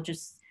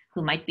endocrinologists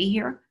who might be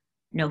here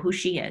know who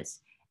she is.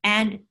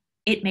 And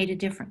it made a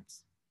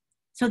difference.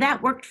 So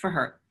that worked for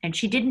her. And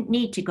she didn't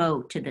need to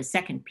go to the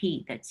second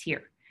P that's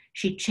here.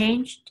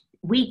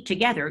 We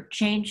together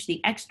changed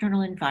the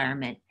external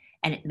environment,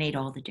 and it made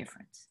all the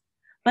difference.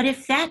 But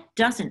if that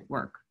doesn't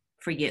work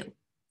for you,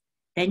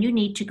 then you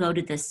need to go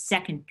to the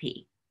second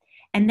P.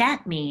 And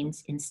that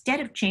means instead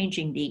of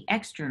changing the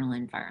external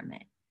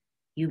environment,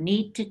 you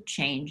need to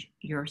change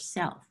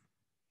yourself.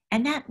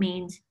 And that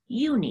means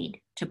you need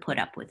to put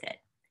up with it.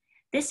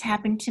 This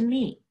happened to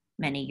me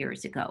many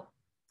years ago.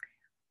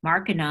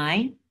 Mark and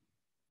I,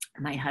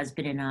 my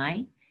husband and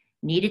I,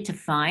 needed to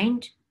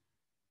find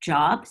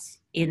jobs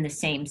in the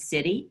same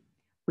city.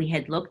 We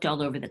had looked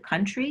all over the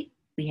country.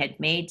 We had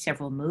made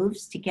several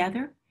moves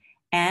together,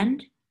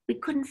 and we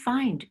couldn't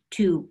find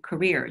two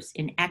careers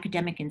in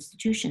academic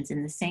institutions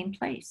in the same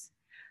place.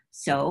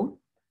 So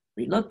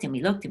we looked and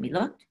we looked and we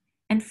looked,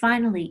 and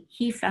finally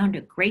he found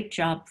a great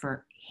job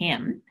for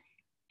him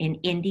in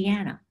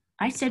Indiana.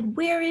 I said,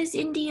 where is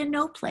India?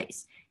 No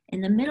place.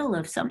 In the middle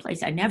of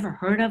someplace I never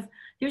heard of.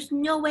 There's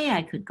no way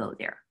I could go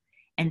there.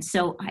 And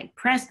so I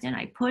pressed and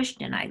I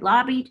pushed and I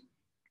lobbied,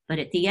 but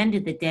at the end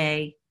of the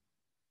day,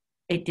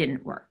 it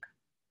didn't work.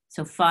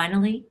 So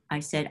finally,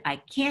 I said,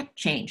 I can't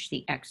change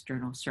the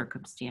external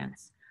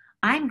circumstance.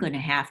 I'm going to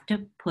have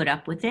to put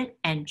up with it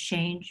and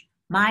change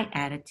my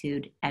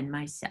attitude and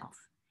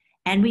myself.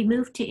 And we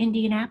moved to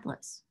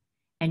Indianapolis.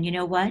 And you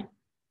know what?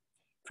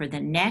 For the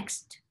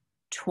next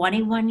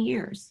 21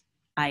 years,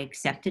 I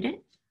accepted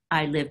it.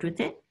 I lived with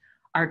it.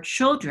 Our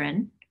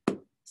children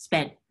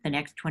spent the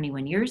next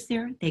 21 years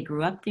there. They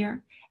grew up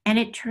there. And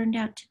it turned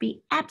out to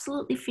be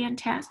absolutely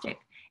fantastic.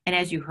 And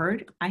as you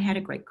heard, I had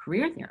a great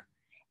career there.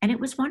 And it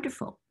was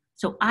wonderful.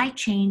 So I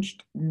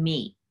changed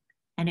me,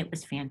 and it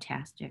was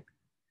fantastic.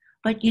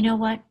 But you know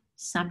what?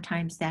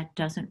 Sometimes that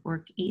doesn't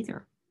work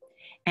either.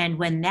 And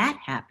when that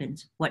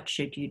happens, what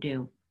should you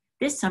do?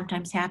 This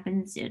sometimes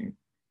happens in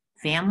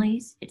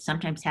families. It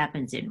sometimes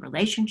happens in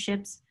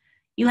relationships.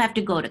 You have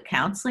to go to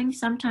counseling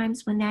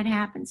sometimes when that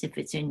happens, if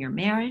it's in your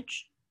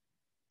marriage.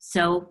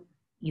 So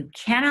you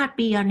cannot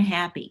be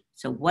unhappy.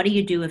 So what do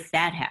you do if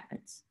that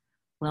happens?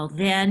 Well,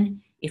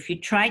 then, if you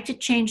try to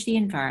change the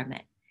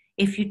environment,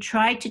 if you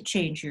try to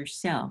change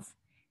yourself,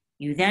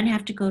 you then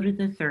have to go to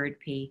the third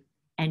P,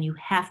 and you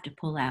have to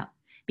pull out,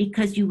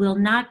 because you will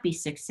not be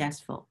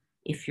successful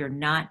if you're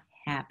not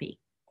happy.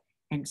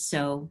 And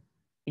so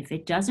if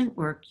it doesn't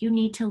work, you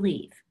need to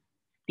leave,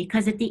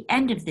 because at the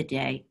end of the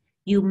day,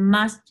 you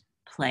must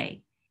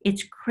play.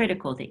 It's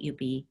critical that you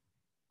be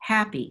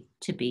happy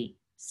to be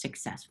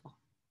successful.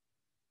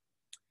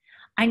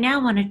 I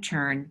now want to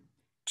turn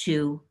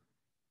to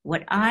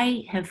what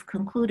I have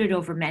concluded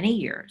over many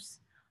years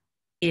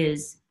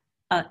is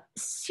a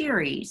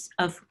series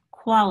of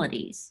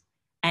qualities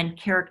and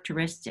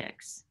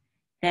characteristics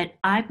that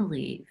I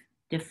believe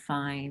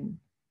define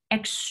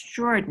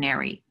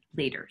extraordinary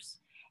leaders.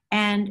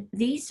 And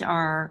these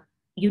are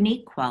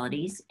unique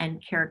qualities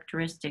and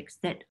characteristics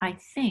that I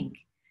think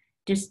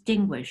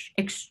distinguish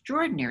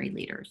extraordinary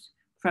leaders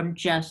from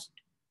just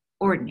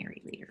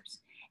ordinary leaders.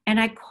 And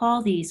I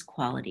call these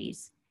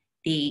qualities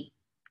the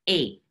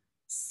 8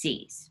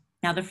 C's.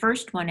 Now, the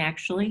first one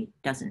actually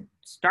doesn't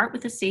start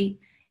with a C.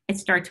 It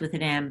starts with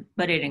an M,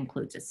 but it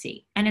includes a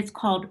C, and it's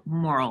called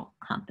moral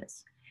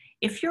compass.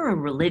 If you're a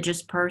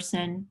religious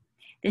person,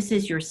 this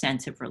is your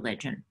sense of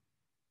religion.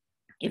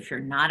 If you're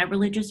not a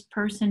religious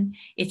person,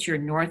 it's your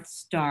North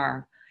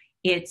Star.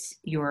 It's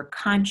your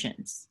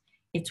conscience.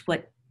 It's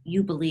what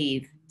you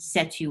believe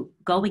sets you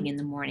going in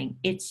the morning.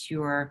 It's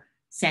your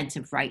sense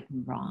of right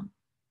and wrong.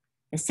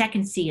 The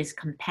second C is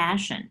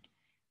compassion.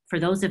 For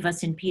those of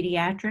us in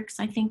pediatrics,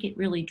 I think it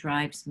really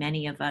drives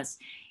many of us.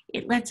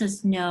 It lets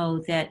us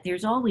know that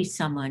there's always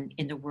someone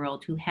in the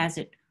world who has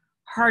it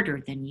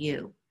harder than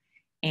you.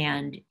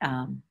 And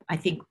I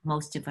think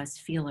most of us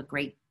feel a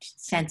great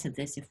sense of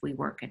this if we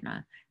work in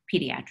a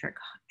pediatric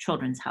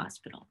children's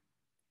hospital.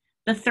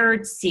 The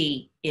third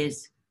C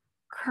is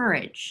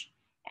courage.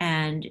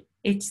 And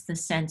it's the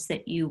sense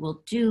that you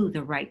will do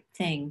the right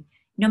thing,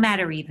 no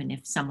matter even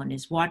if someone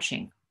is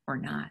watching or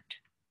not.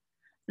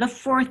 The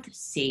fourth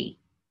C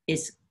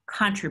is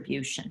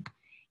contribution.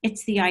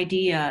 It's the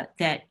idea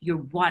that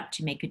you want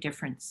to make a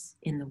difference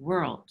in the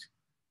world.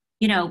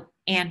 You know,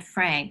 Anne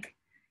Frank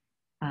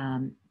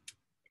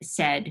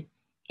said,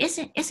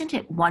 isn't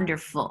it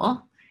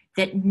wonderful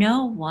that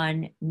no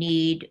one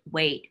need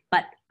wait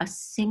but a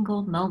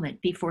single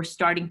moment before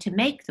starting to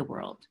make the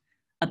world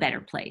a better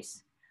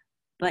place?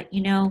 But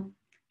you know,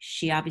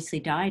 she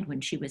obviously died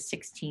when she was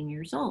 16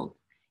 years old,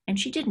 and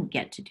she didn't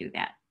get to do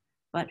that,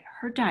 but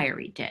her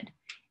diary did.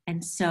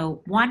 And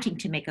so wanting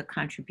to make a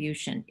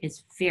contribution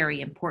is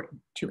very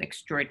important to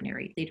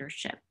extraordinary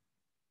leadership.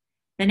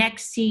 The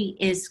next C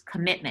is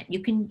commitment.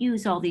 You can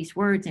use all these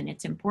words and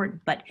it's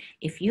important, but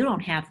if you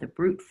don't have the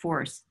brute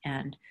force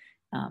and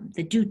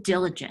the due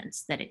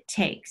diligence that it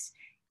takes,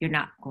 you're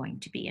not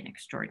going to be an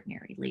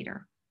extraordinary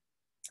leader.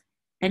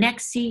 The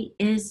next C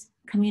is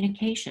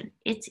communication.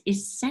 It's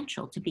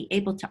essential to be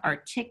able to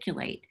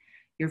articulate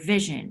your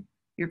vision,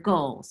 your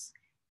goals,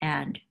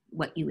 and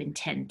what you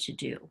intend to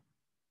do.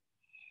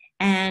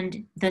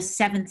 And the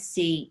 7th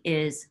C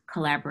is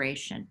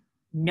collaboration.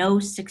 No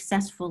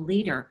successful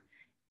leader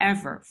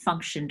ever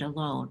functioned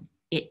alone.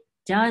 It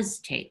does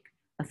take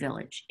a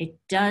village. It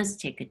does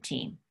take a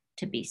team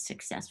to be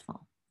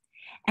successful.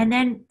 And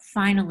then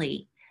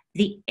finally,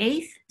 the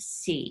 8th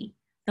C,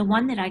 the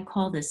one that I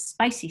call the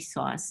spicy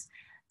sauce,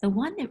 the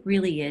one that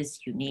really is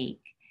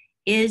unique,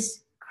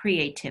 is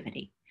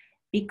creativity.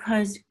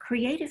 Because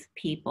creative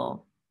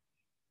people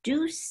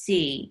do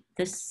see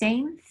the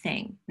same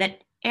thing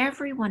that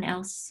everyone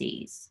else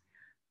sees,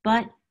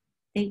 but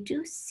they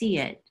do see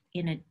it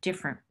in a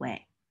different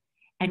way.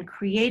 And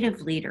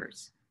creative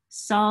leaders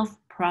solve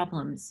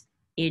problems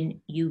in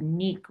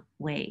unique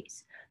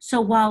ways. So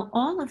while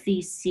all of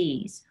these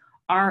C's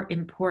are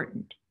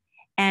important,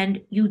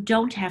 and you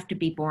don't have to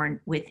be born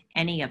with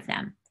any of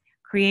them,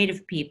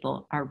 creative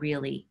people are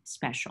really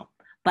special.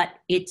 But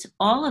it's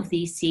all of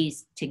these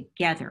C's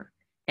together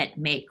that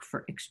make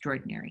for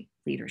extraordinary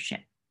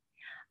leadership.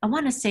 I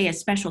want to say a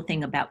special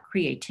thing about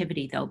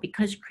creativity, though,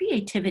 because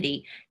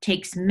creativity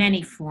takes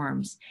many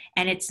forms,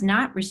 and it's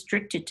not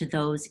restricted to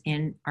those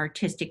in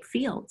artistic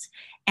fields.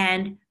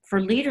 And for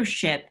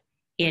leadership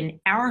in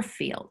our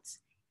fields,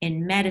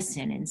 in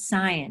medicine, in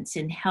science,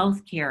 in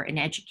healthcare, in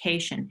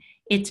education,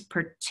 it's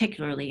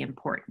particularly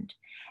important.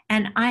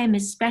 And I am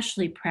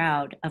especially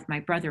proud of my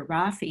brother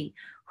Rafi,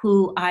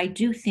 who I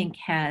do think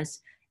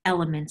has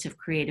elements of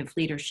creative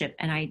leadership.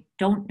 And I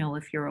don't know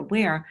if you're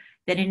aware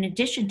that in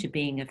addition to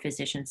being a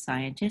physician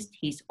scientist,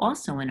 he's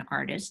also an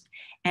artist.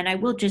 And I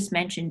will just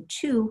mention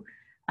 2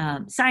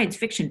 science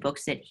fiction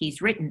books that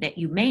he's written that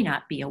you may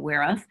not be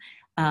aware of.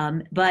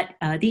 But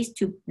these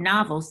 2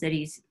 novels that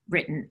he's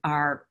written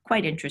are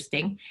quite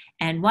interesting.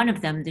 And one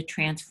of them, The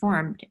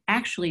Transformed,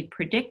 actually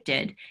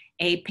predicted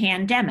a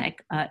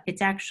pandemic.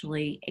 It's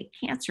actually a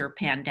cancer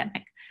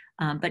pandemic,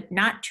 but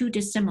not too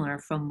dissimilar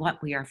from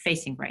what we are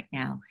facing right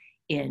now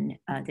in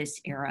this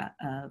era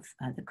of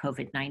the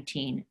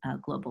COVID-19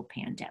 global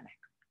pandemic.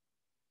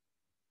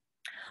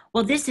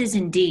 Well, this is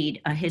indeed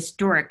a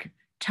historic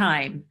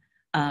time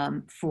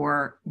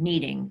for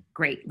needing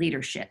great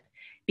leadership,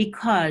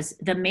 because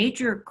the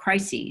major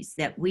crises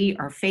that we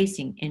are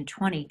facing in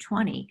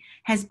 2020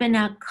 has been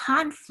a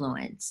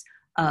confluence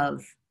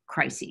of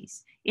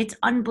crises. It's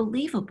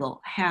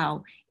unbelievable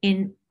how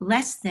in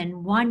less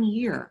than 1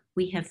 year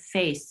we have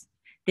faced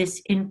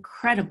this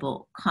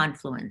incredible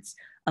confluence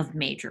of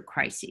major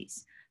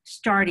crises,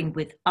 starting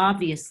with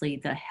obviously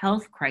the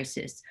health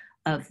crisis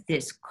of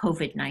this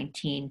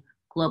COVID-19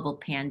 global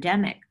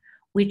pandemic,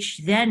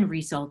 which then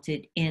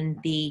resulted in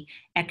the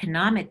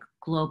economic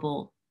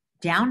global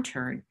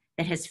downturn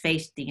that has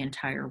faced the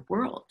entire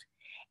world,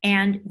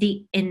 and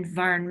the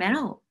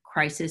environmental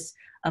crisis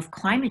of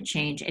climate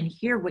change. And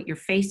here what you're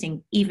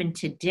facing even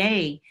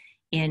today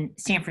in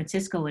San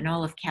Francisco and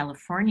all of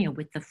California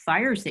with the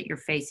fires that you're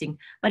facing,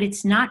 but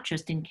it's not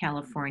just in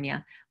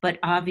California, but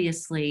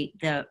obviously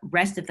the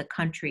rest of the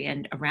country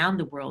and around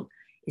the world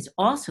is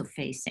also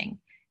facing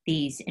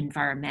these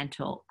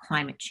environmental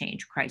climate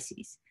change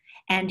crises.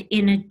 And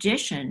in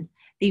addition,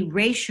 the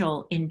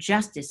racial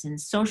injustice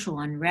and social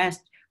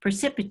unrest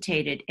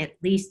precipitated, at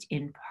least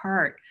in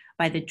part,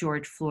 by the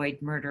George Floyd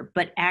murder,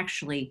 but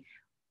actually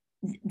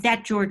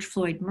that George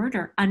Floyd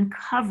murder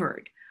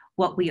uncovered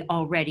what we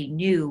already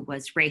knew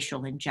was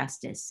racial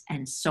injustice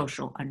and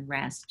social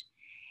unrest.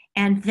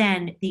 And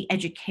then the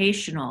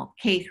educational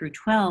K through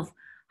 12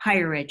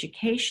 higher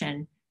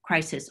education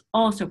crisis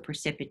also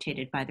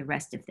precipitated by the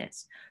rest of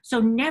this. So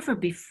never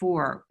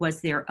before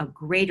was there a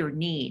greater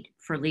need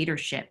for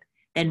leadership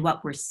than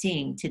what we're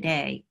seeing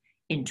today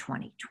in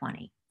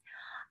 2020.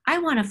 I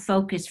want to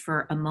focus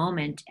for a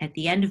moment at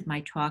the end of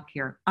my talk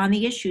here on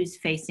the issues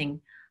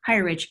facing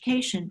higher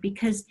education,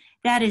 because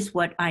that is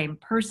what I am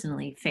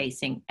personally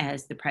facing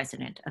as the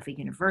president of a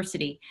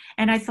university.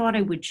 And I thought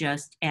I would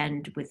just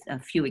end with a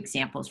few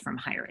examples from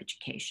higher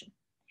education.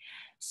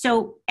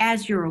 So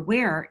as you're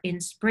aware,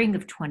 in spring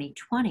of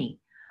 2020,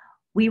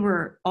 we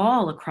were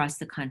all across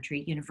the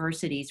country,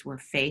 universities were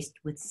faced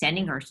with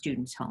sending our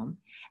students home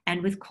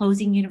and with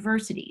closing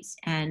universities.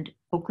 And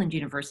Oakland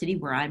University,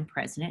 where I'm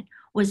president,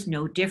 was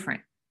no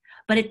different.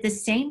 But at the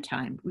same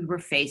time, we were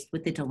faced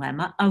with the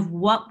dilemma of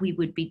what we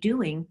would be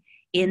doing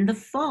in the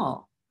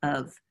fall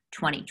of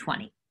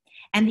 2020.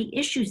 And the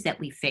issues that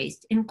we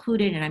faced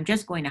included, and I'm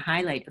just going to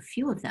highlight a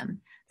few of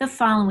them, the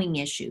following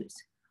issues.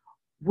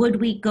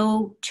 Would we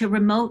go to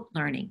remote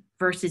learning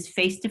versus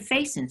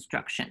face-to-face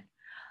instruction?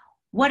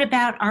 What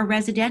about our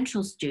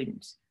residential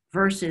students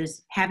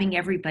versus having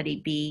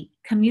everybody be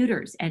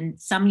commuters? And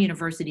some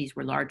universities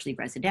were largely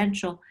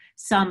residential.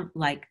 Some,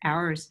 like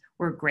ours,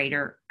 were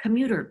greater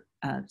commuter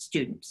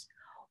students.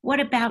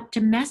 What about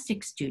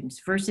domestic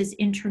students versus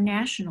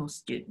international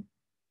students?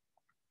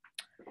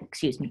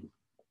 Excuse me.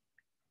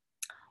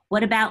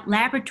 What about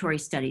laboratory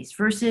studies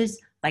versus,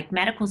 like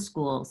medical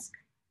schools,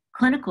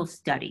 clinical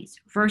studies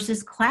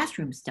versus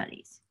classroom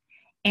studies?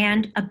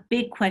 And a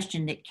big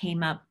question that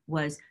came up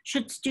was,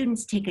 should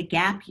students take a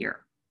gap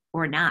year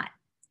or not?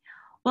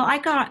 Well, I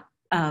got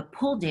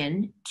pulled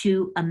in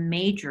to a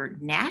major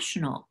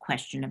national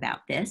question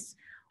about this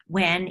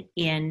when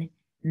in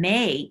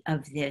May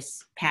of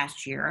this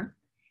past year,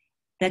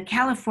 the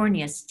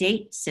California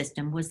state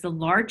system was the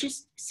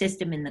largest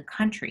system in the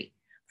country.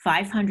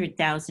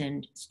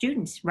 500,000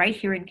 students right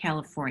here in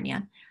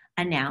California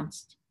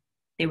announced,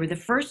 they were the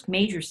first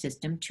major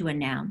system to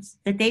announce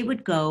that they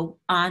would go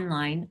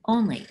online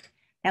only.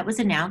 That was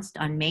announced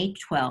on May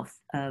 12th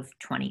of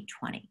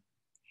 2020.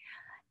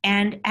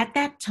 And at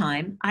that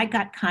time, I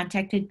got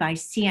contacted by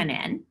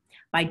CNN,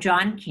 by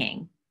John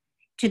King,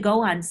 to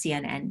go on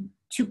CNN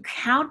to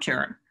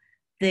counter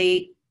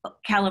the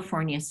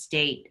California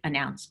state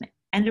announcement.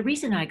 And the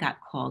reason I got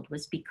called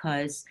was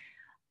because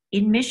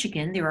in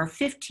Michigan, there are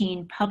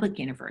 15 public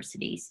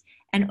universities,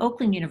 and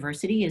Oakland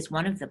University is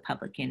one of the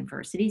public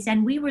universities.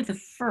 And we were the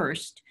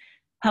first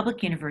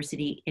public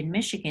university in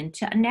Michigan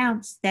to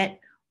announce that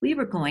we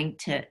were going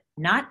to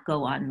not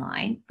go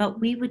online, but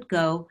we would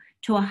go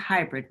to a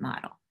hybrid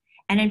model.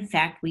 And in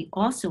fact, we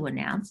also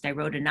announced, I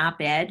wrote an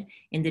op-ed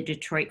in the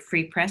Detroit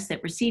Free Press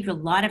that received a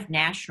lot of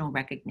national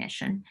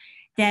recognition,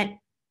 that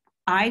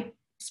I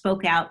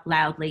spoke out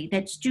loudly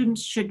that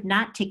students should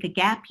not take a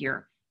gap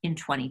year in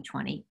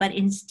 2020, but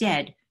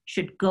instead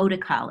should go to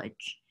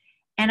college.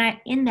 And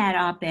in that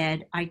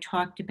op-ed, I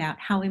talked about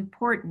how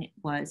important it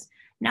was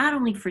not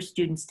only for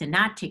students to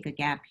not take a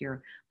gap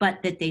year,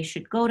 but that they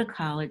should go to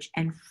college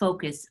and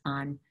focus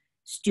on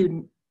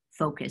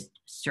student-focused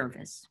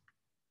service.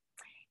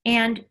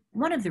 And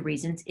one of the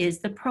reasons is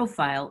the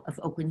profile of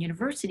Oakland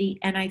University,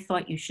 and I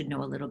thought you should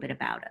know a little bit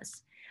about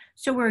us.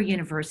 So we're a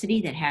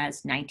university that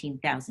has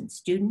 19,000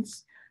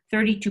 students.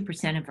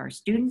 32% of our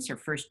students are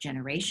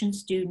first-generation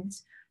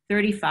students.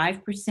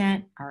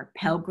 35% are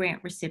Pell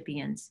Grant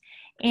recipients.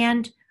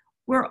 And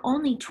we're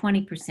only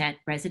 20%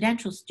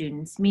 residential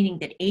students, meaning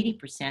that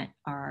 80%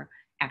 are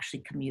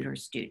actually commuter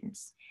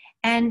students.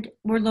 And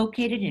we're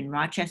located in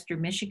Rochester,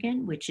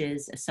 Michigan, which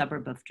is a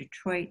suburb of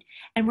Detroit,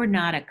 and we're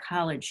not a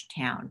college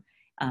town.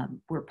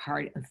 We're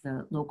part of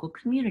the local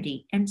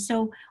community. And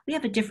so we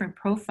have a different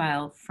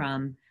profile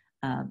from,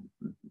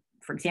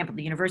 for example,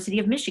 the University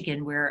of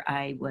Michigan, where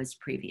I was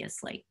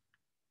previously.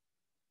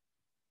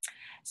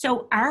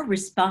 So our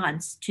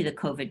response to the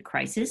COVID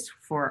crisis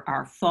for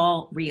our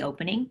fall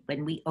reopening,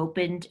 when we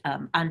opened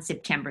on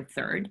September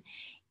 3rd,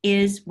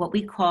 is what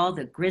we call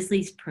the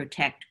Grizzlies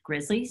Protect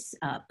Grizzlies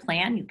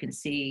plan. You can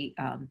see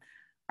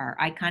our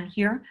icon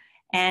here,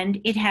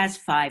 and it has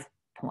 5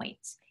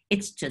 points.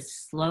 It's to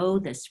slow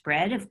the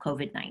spread of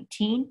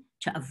COVID-19,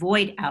 to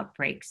avoid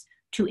outbreaks,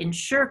 to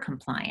ensure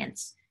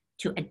compliance,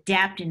 to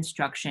adapt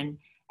instruction,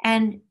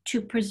 and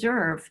to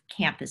preserve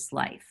campus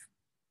life.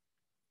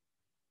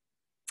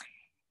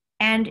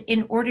 And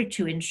in order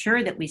to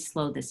ensure that we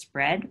slow the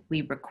spread,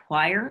 we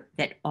require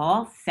that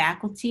all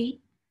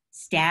faculty,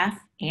 staff,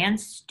 and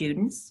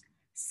students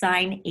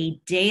sign a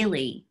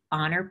daily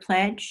honor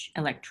pledge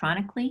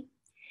electronically,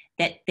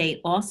 that they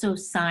also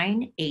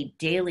sign a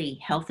daily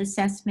health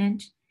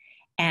assessment,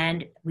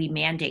 and we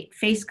mandate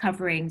face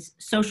coverings,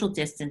 social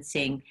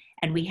distancing,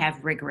 and we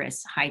have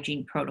rigorous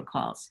hygiene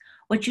protocols.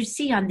 What you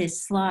see on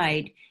this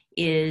slide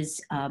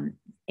is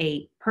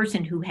a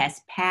person who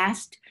has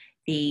passed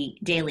the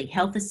daily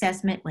health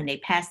assessment. When they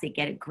pass, they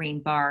get a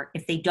green bar.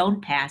 If they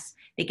don't pass,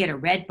 they get a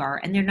red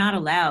bar, and they're not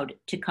allowed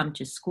to come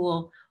to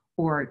school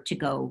or to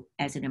go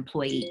as an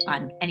employee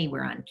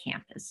anywhere on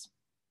campus.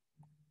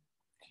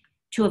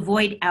 To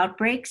avoid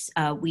outbreaks,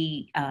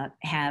 we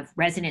have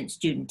resident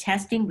student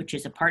testing, which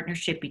is a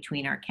partnership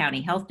between our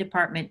county health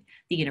department,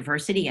 the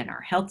university, and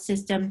our health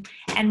system,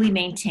 and we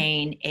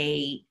maintain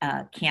a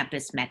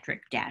campus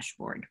metric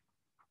dashboard.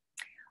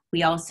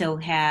 We also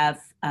have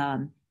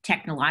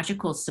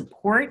technological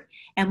support,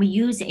 and we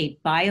use a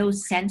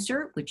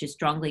biosensor, which is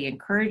strongly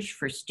encouraged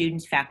for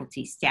students,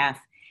 faculty, staff,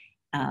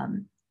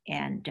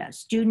 and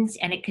students,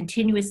 and it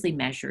continuously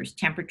measures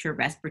temperature,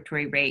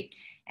 respiratory rate,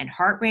 and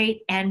heart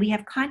rate, and we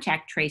have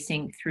contact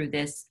tracing through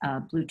this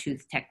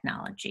Bluetooth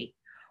technology.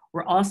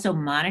 We're also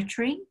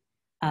monitoring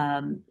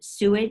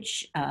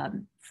sewage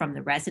from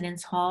the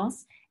residence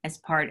halls as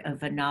part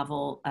of a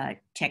novel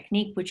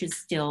technique, which is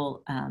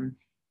still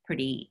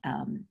pretty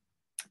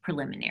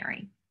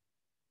preliminary.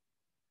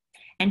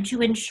 And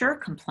to ensure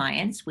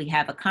compliance, we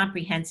have a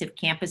comprehensive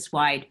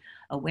campus-wide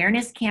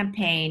awareness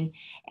campaign,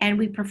 and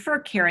we prefer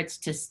carrots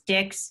to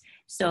sticks.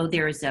 So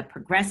there's a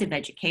progressive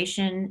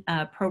education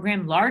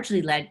program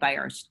largely led by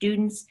our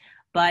students,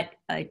 but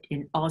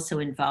it also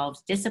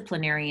involves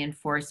disciplinary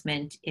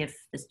enforcement if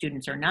the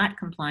students are not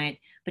compliant.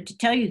 But to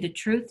tell you the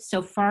truth,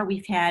 so far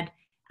we've had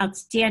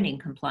outstanding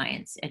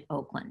compliance at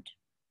Oakland.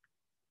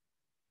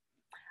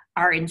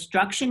 Our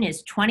instruction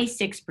is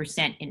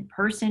 26% in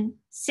person,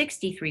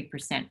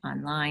 63%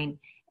 online,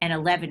 and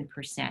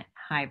 11%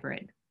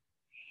 hybrid.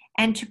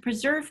 And to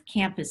preserve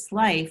campus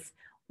life,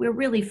 we're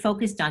really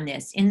focused on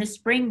this. In the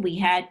spring, we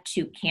had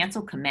to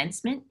cancel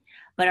commencement,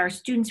 but our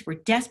students were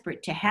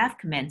desperate to have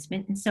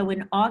commencement. And so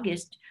in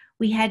August,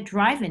 We had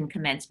drive-in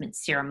commencement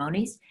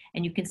ceremonies,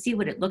 and you can see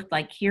what it looked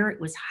like here.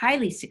 It was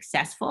highly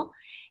successful,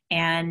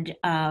 and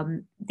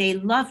they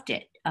loved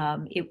it.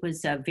 It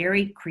was a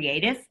very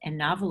creative and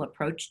novel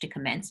approach to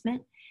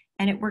commencement,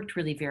 and it worked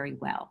really very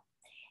well.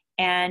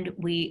 And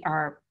we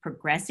are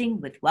progressing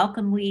with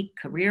Welcome Week,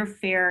 Career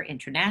Fair,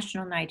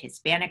 International Night,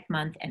 Hispanic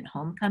Month, and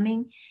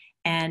Homecoming,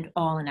 and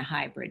all in a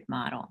hybrid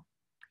model.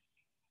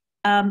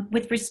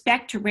 With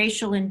respect to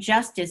racial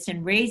injustice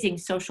and raising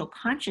social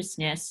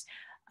consciousness,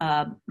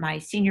 my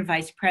Senior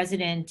Vice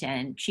President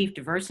and Chief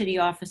Diversity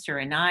Officer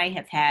and I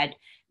have had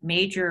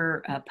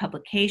major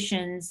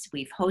publications.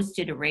 We've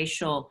hosted a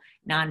racial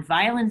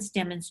nonviolence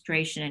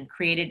demonstration and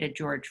created a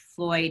George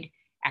Floyd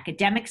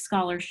academic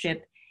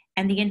scholarship,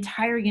 and the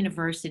entire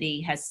university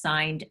has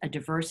signed a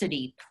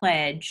diversity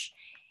pledge,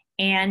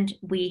 and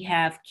we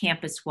have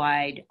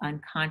campus-wide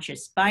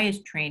unconscious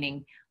bias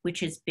training, which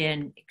has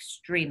been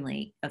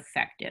extremely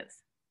effective.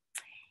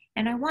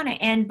 And I want to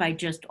end by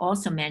just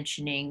also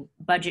mentioning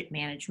budget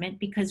management,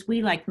 because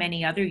we, like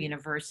many other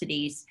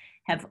universities,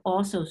 have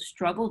also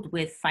struggled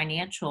with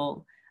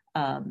financial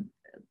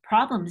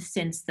problems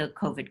since the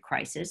COVID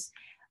crisis,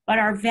 but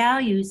our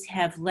values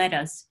have led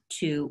us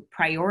to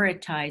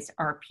prioritize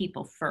our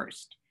people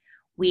first.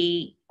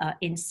 We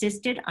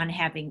insisted on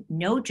having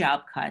no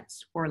job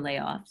cuts or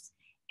layoffs,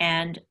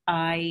 and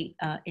I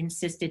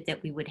insisted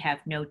that we would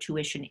have no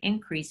tuition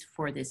increase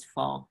for this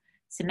fall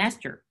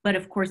semester. But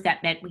of course,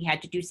 that meant we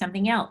had to do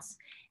something else.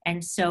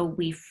 And so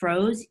we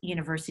froze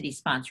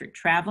university-sponsored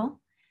travel.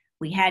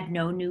 We had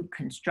no new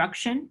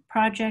construction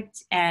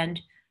projects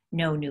and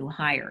no new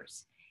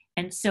hires.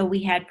 And so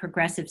we had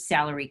progressive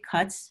salary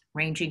cuts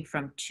ranging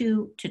from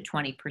 2 to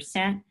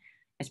 20%.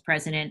 As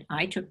president,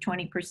 I took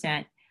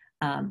 20%.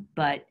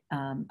 But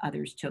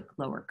others took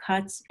lower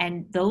cuts,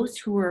 and those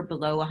who were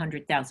below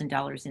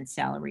 $100,000 in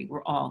salary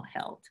were all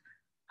held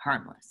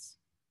harmless.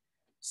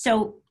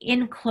 So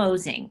in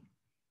closing,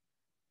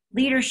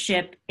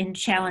 leadership in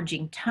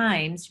challenging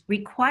times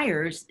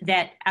requires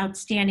that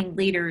outstanding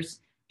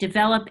leaders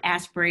develop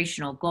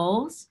aspirational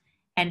goals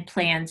and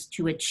plans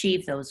to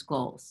achieve those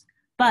goals,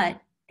 but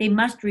they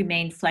must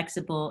remain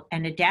flexible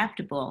and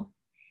adaptable.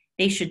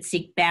 They should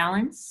seek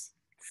balance,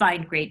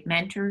 find great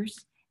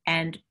mentors,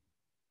 and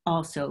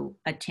also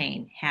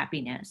attain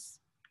happiness.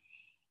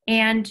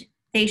 And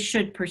they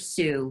should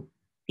pursue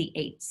the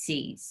 8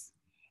 C's.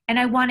 And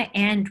I want to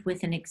end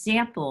with an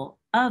example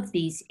of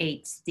these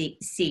 8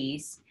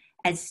 C's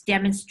as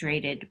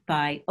demonstrated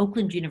by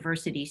Oakland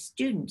University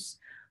students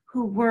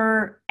who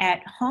were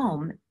at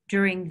home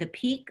during the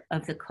peak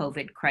of the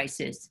COVID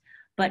crisis,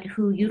 but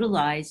who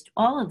utilized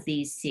all of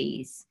these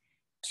C's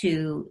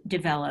to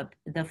develop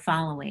the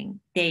following.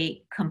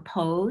 They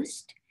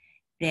composed,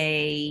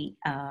 they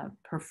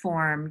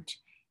performed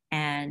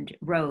and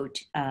wrote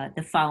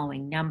the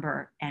following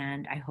number,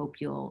 and I hope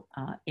you'll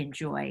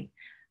enjoy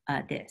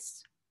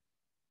this.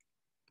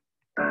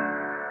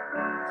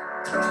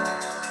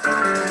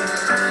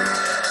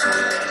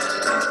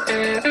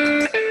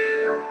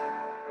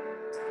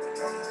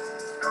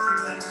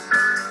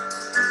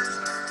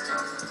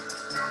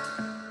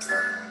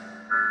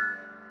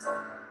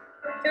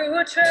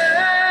 Through trial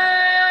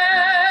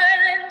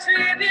and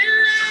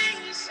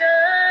tribulation,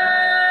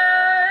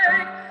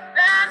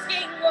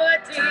 asking what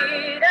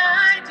did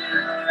I do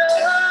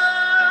wrong?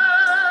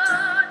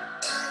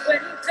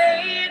 When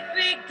faith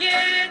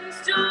begins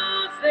to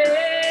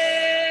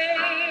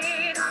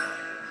fade,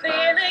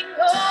 feeling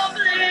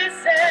hopeless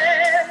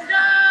and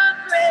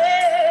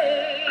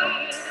afraid,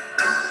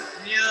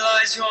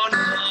 realize you're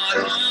not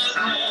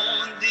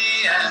alone. The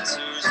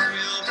answers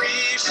will be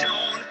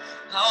shown.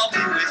 I'll be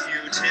with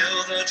you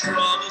till the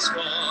trouble's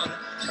gone,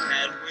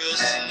 and we'll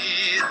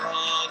see the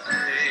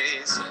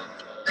face of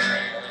the Lord.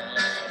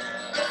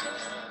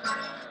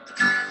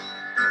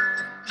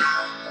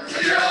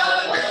 We are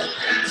old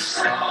and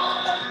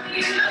strong,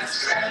 we are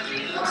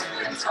steady,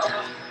 and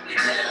tall. We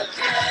will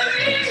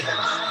carry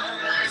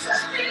on, rise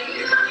up in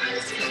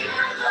unity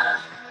and love.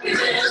 We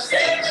will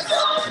sing the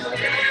song, we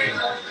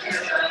will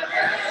lift our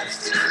hands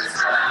to the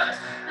sky.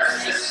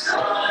 Nothing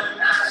storm,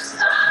 not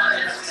start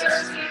us,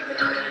 just we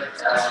will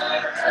lift our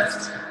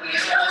heads. We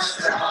are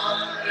strong,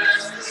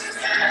 yes, we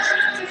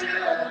stand to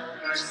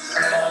your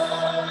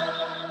strong.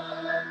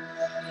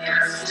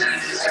 Yes, we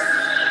stand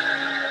here.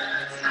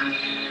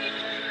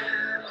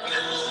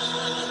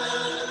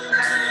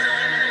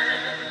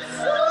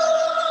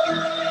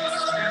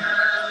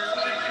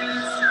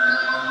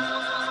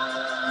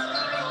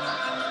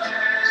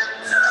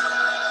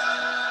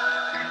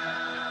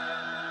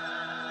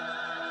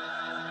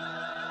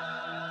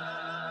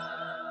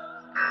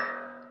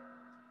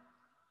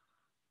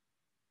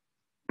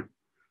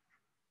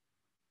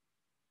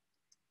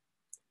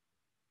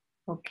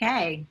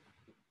 Okay.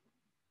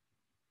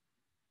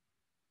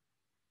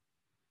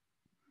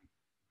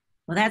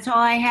 Well, that's all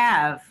I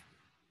have.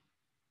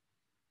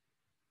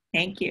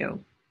 Thank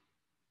you.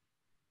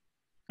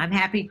 I'm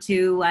happy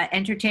to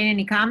entertain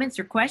any comments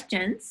or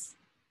questions.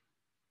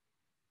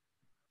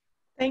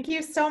 Thank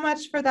you so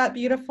much for that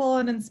beautiful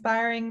and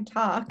inspiring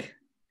talk.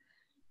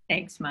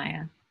 Thanks,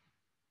 Maya.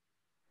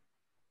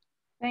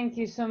 Thank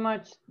you so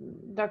much,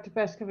 Dr.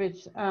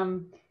 Peskovich.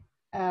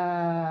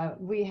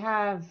 We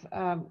have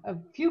a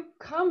few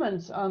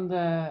comments on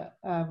the,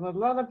 a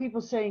lot of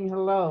people saying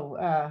hello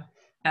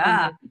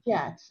on the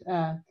chat.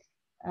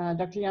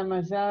 Dr. Jan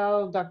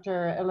Mazel,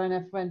 Dr.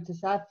 Elena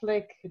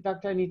Fuentes-Affleck,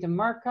 Dr. Anita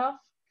Markov,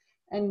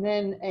 and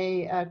then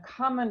a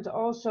comment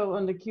also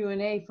on the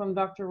Q&A from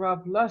Dr.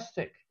 Rob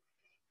Lustig,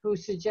 who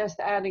suggests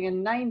adding a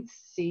 9th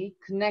C,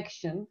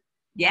 connection,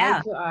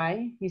 eye to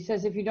eye. He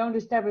says if you don't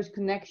establish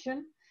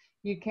connection,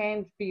 you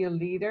can't be a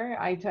leader.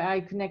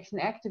 Eye-to-eye connection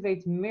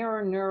activates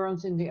mirror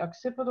neurons in the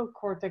occipital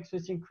cortex,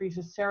 which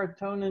increases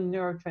serotonin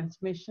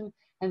neurotransmission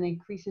and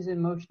increases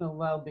emotional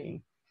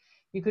well-being.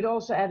 You could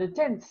also add a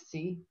 10th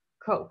C,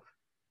 cope.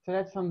 So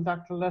that's from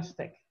Dr.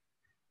 Lustig.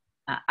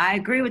 I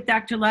agree with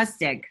Dr.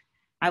 Lustig.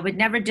 I would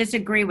never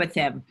disagree with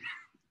him.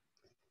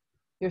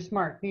 You're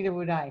smart, neither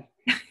would I.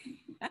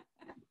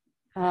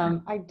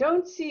 I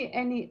don't see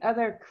any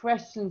other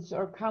questions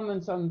or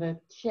comments on the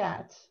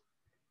chat.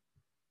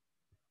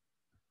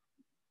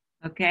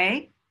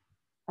 Okay.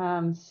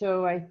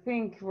 So I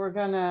think we're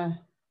gonna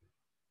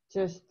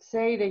just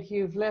say that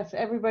you've left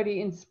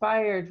everybody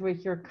inspired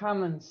with your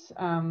comments.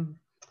 Dr.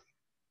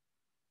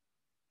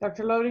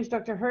 Lodish,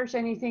 Dr. Hirsch,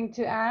 anything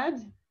to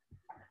add?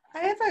 I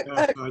have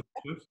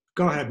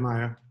Go ahead,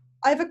 Maya.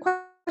 I have a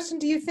question.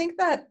 Do you think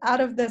that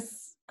out of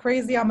this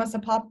crazy, almost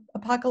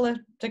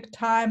apocalyptic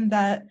time,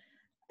 that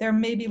there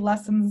may be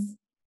lessons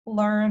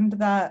learned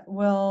that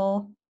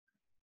will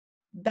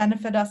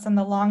benefit us in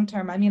the long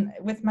term? I mean,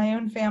 with my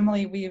own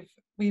family,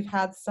 we've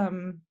had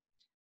some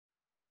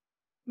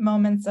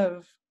moments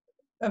of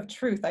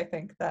truth. I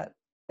think that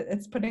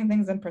it's putting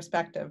things in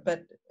perspective.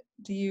 But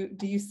do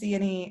you see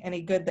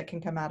any good that can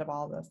come out of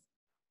all this?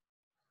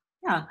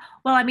 Yeah,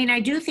 well, I mean, I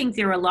do think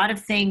there are a lot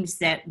of things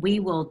that we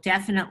will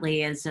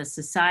definitely, as a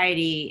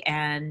society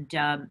and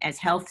as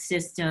health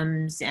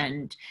systems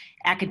and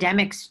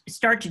academics,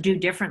 start to do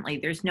differently.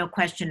 There's no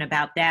question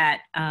about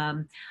that.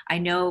 I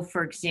know,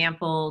 for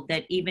example,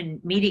 that even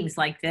meetings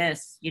like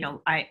this, you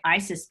know, I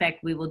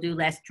suspect we will do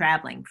less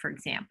traveling, for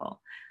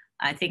example.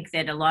 I think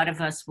that a lot of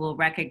us will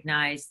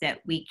recognize that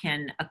we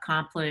can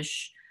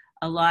accomplish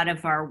a lot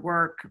of our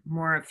work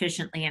more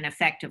efficiently and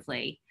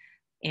effectively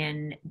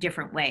in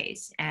different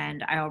ways.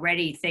 And I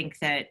already think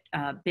that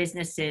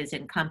businesses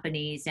and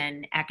companies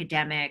and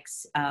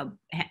academics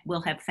will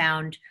have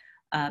found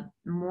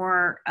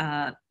more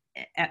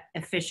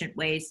efficient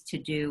ways to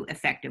do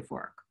effective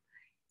work.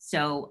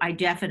 So I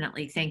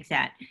definitely think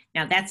that.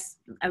 Now that's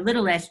a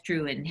little less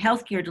true in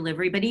healthcare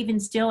delivery, but even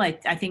still, I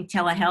think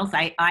telehealth,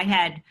 I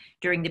had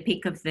during the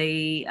peak of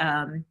the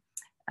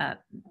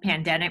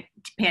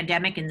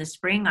pandemic in the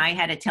spring, I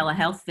had a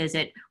telehealth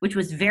visit, which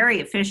was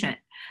very efficient.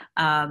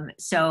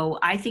 So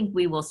I think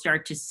we will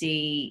start to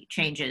see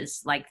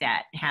changes like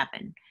that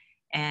happen.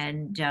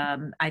 And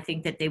I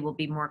think that they will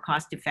be more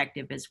cost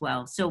effective as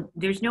well. So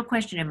there's no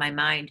question in my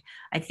mind.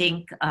 I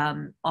think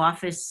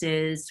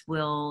offices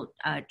will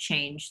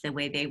change the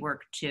way they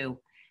work too.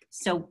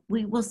 So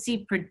we will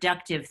see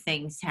productive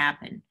things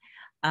happen.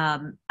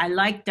 I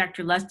like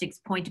Dr. Lustig's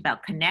point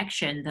about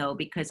connection, though,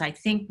 because I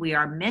think we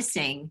are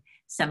missing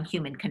some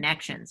human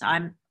connections.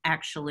 I'm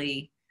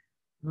actually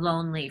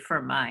lonely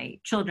for my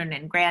children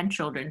and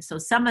grandchildren, so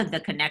some of the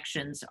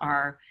connections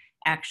are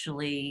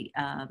actually,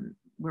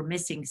 we're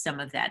missing some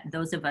of that.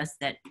 Those of us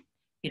that,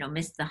 you know,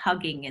 miss the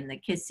hugging and the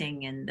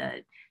kissing and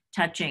the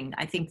touching,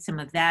 I think some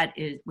of that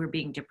is, we're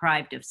being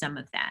deprived of some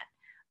of that.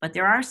 But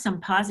there are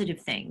some positive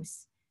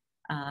things,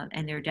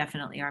 and there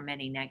definitely are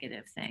many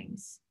negative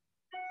things.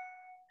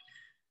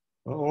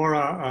 Well,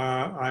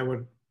 Aura, I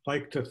would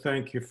like to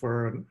thank you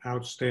for an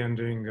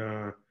outstanding,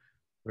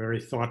 very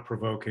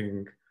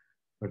thought-provoking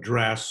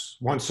address.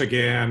 Once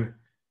again,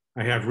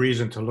 I have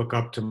reason to look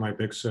up to my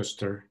big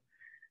sister.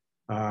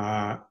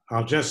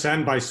 I'll just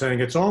end by saying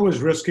it's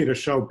always risky to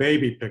show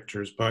baby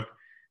pictures, but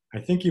I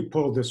think you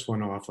pulled this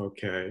one off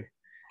okay.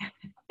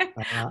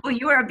 Well,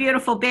 you are a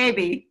beautiful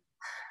baby.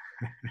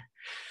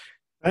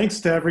 Thanks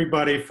to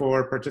everybody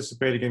for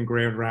participating in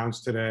Grand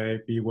Rounds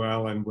today. Be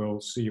well, and we'll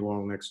see you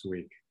all next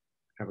week.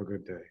 Have a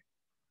good day.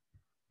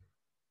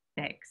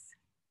 Thanks.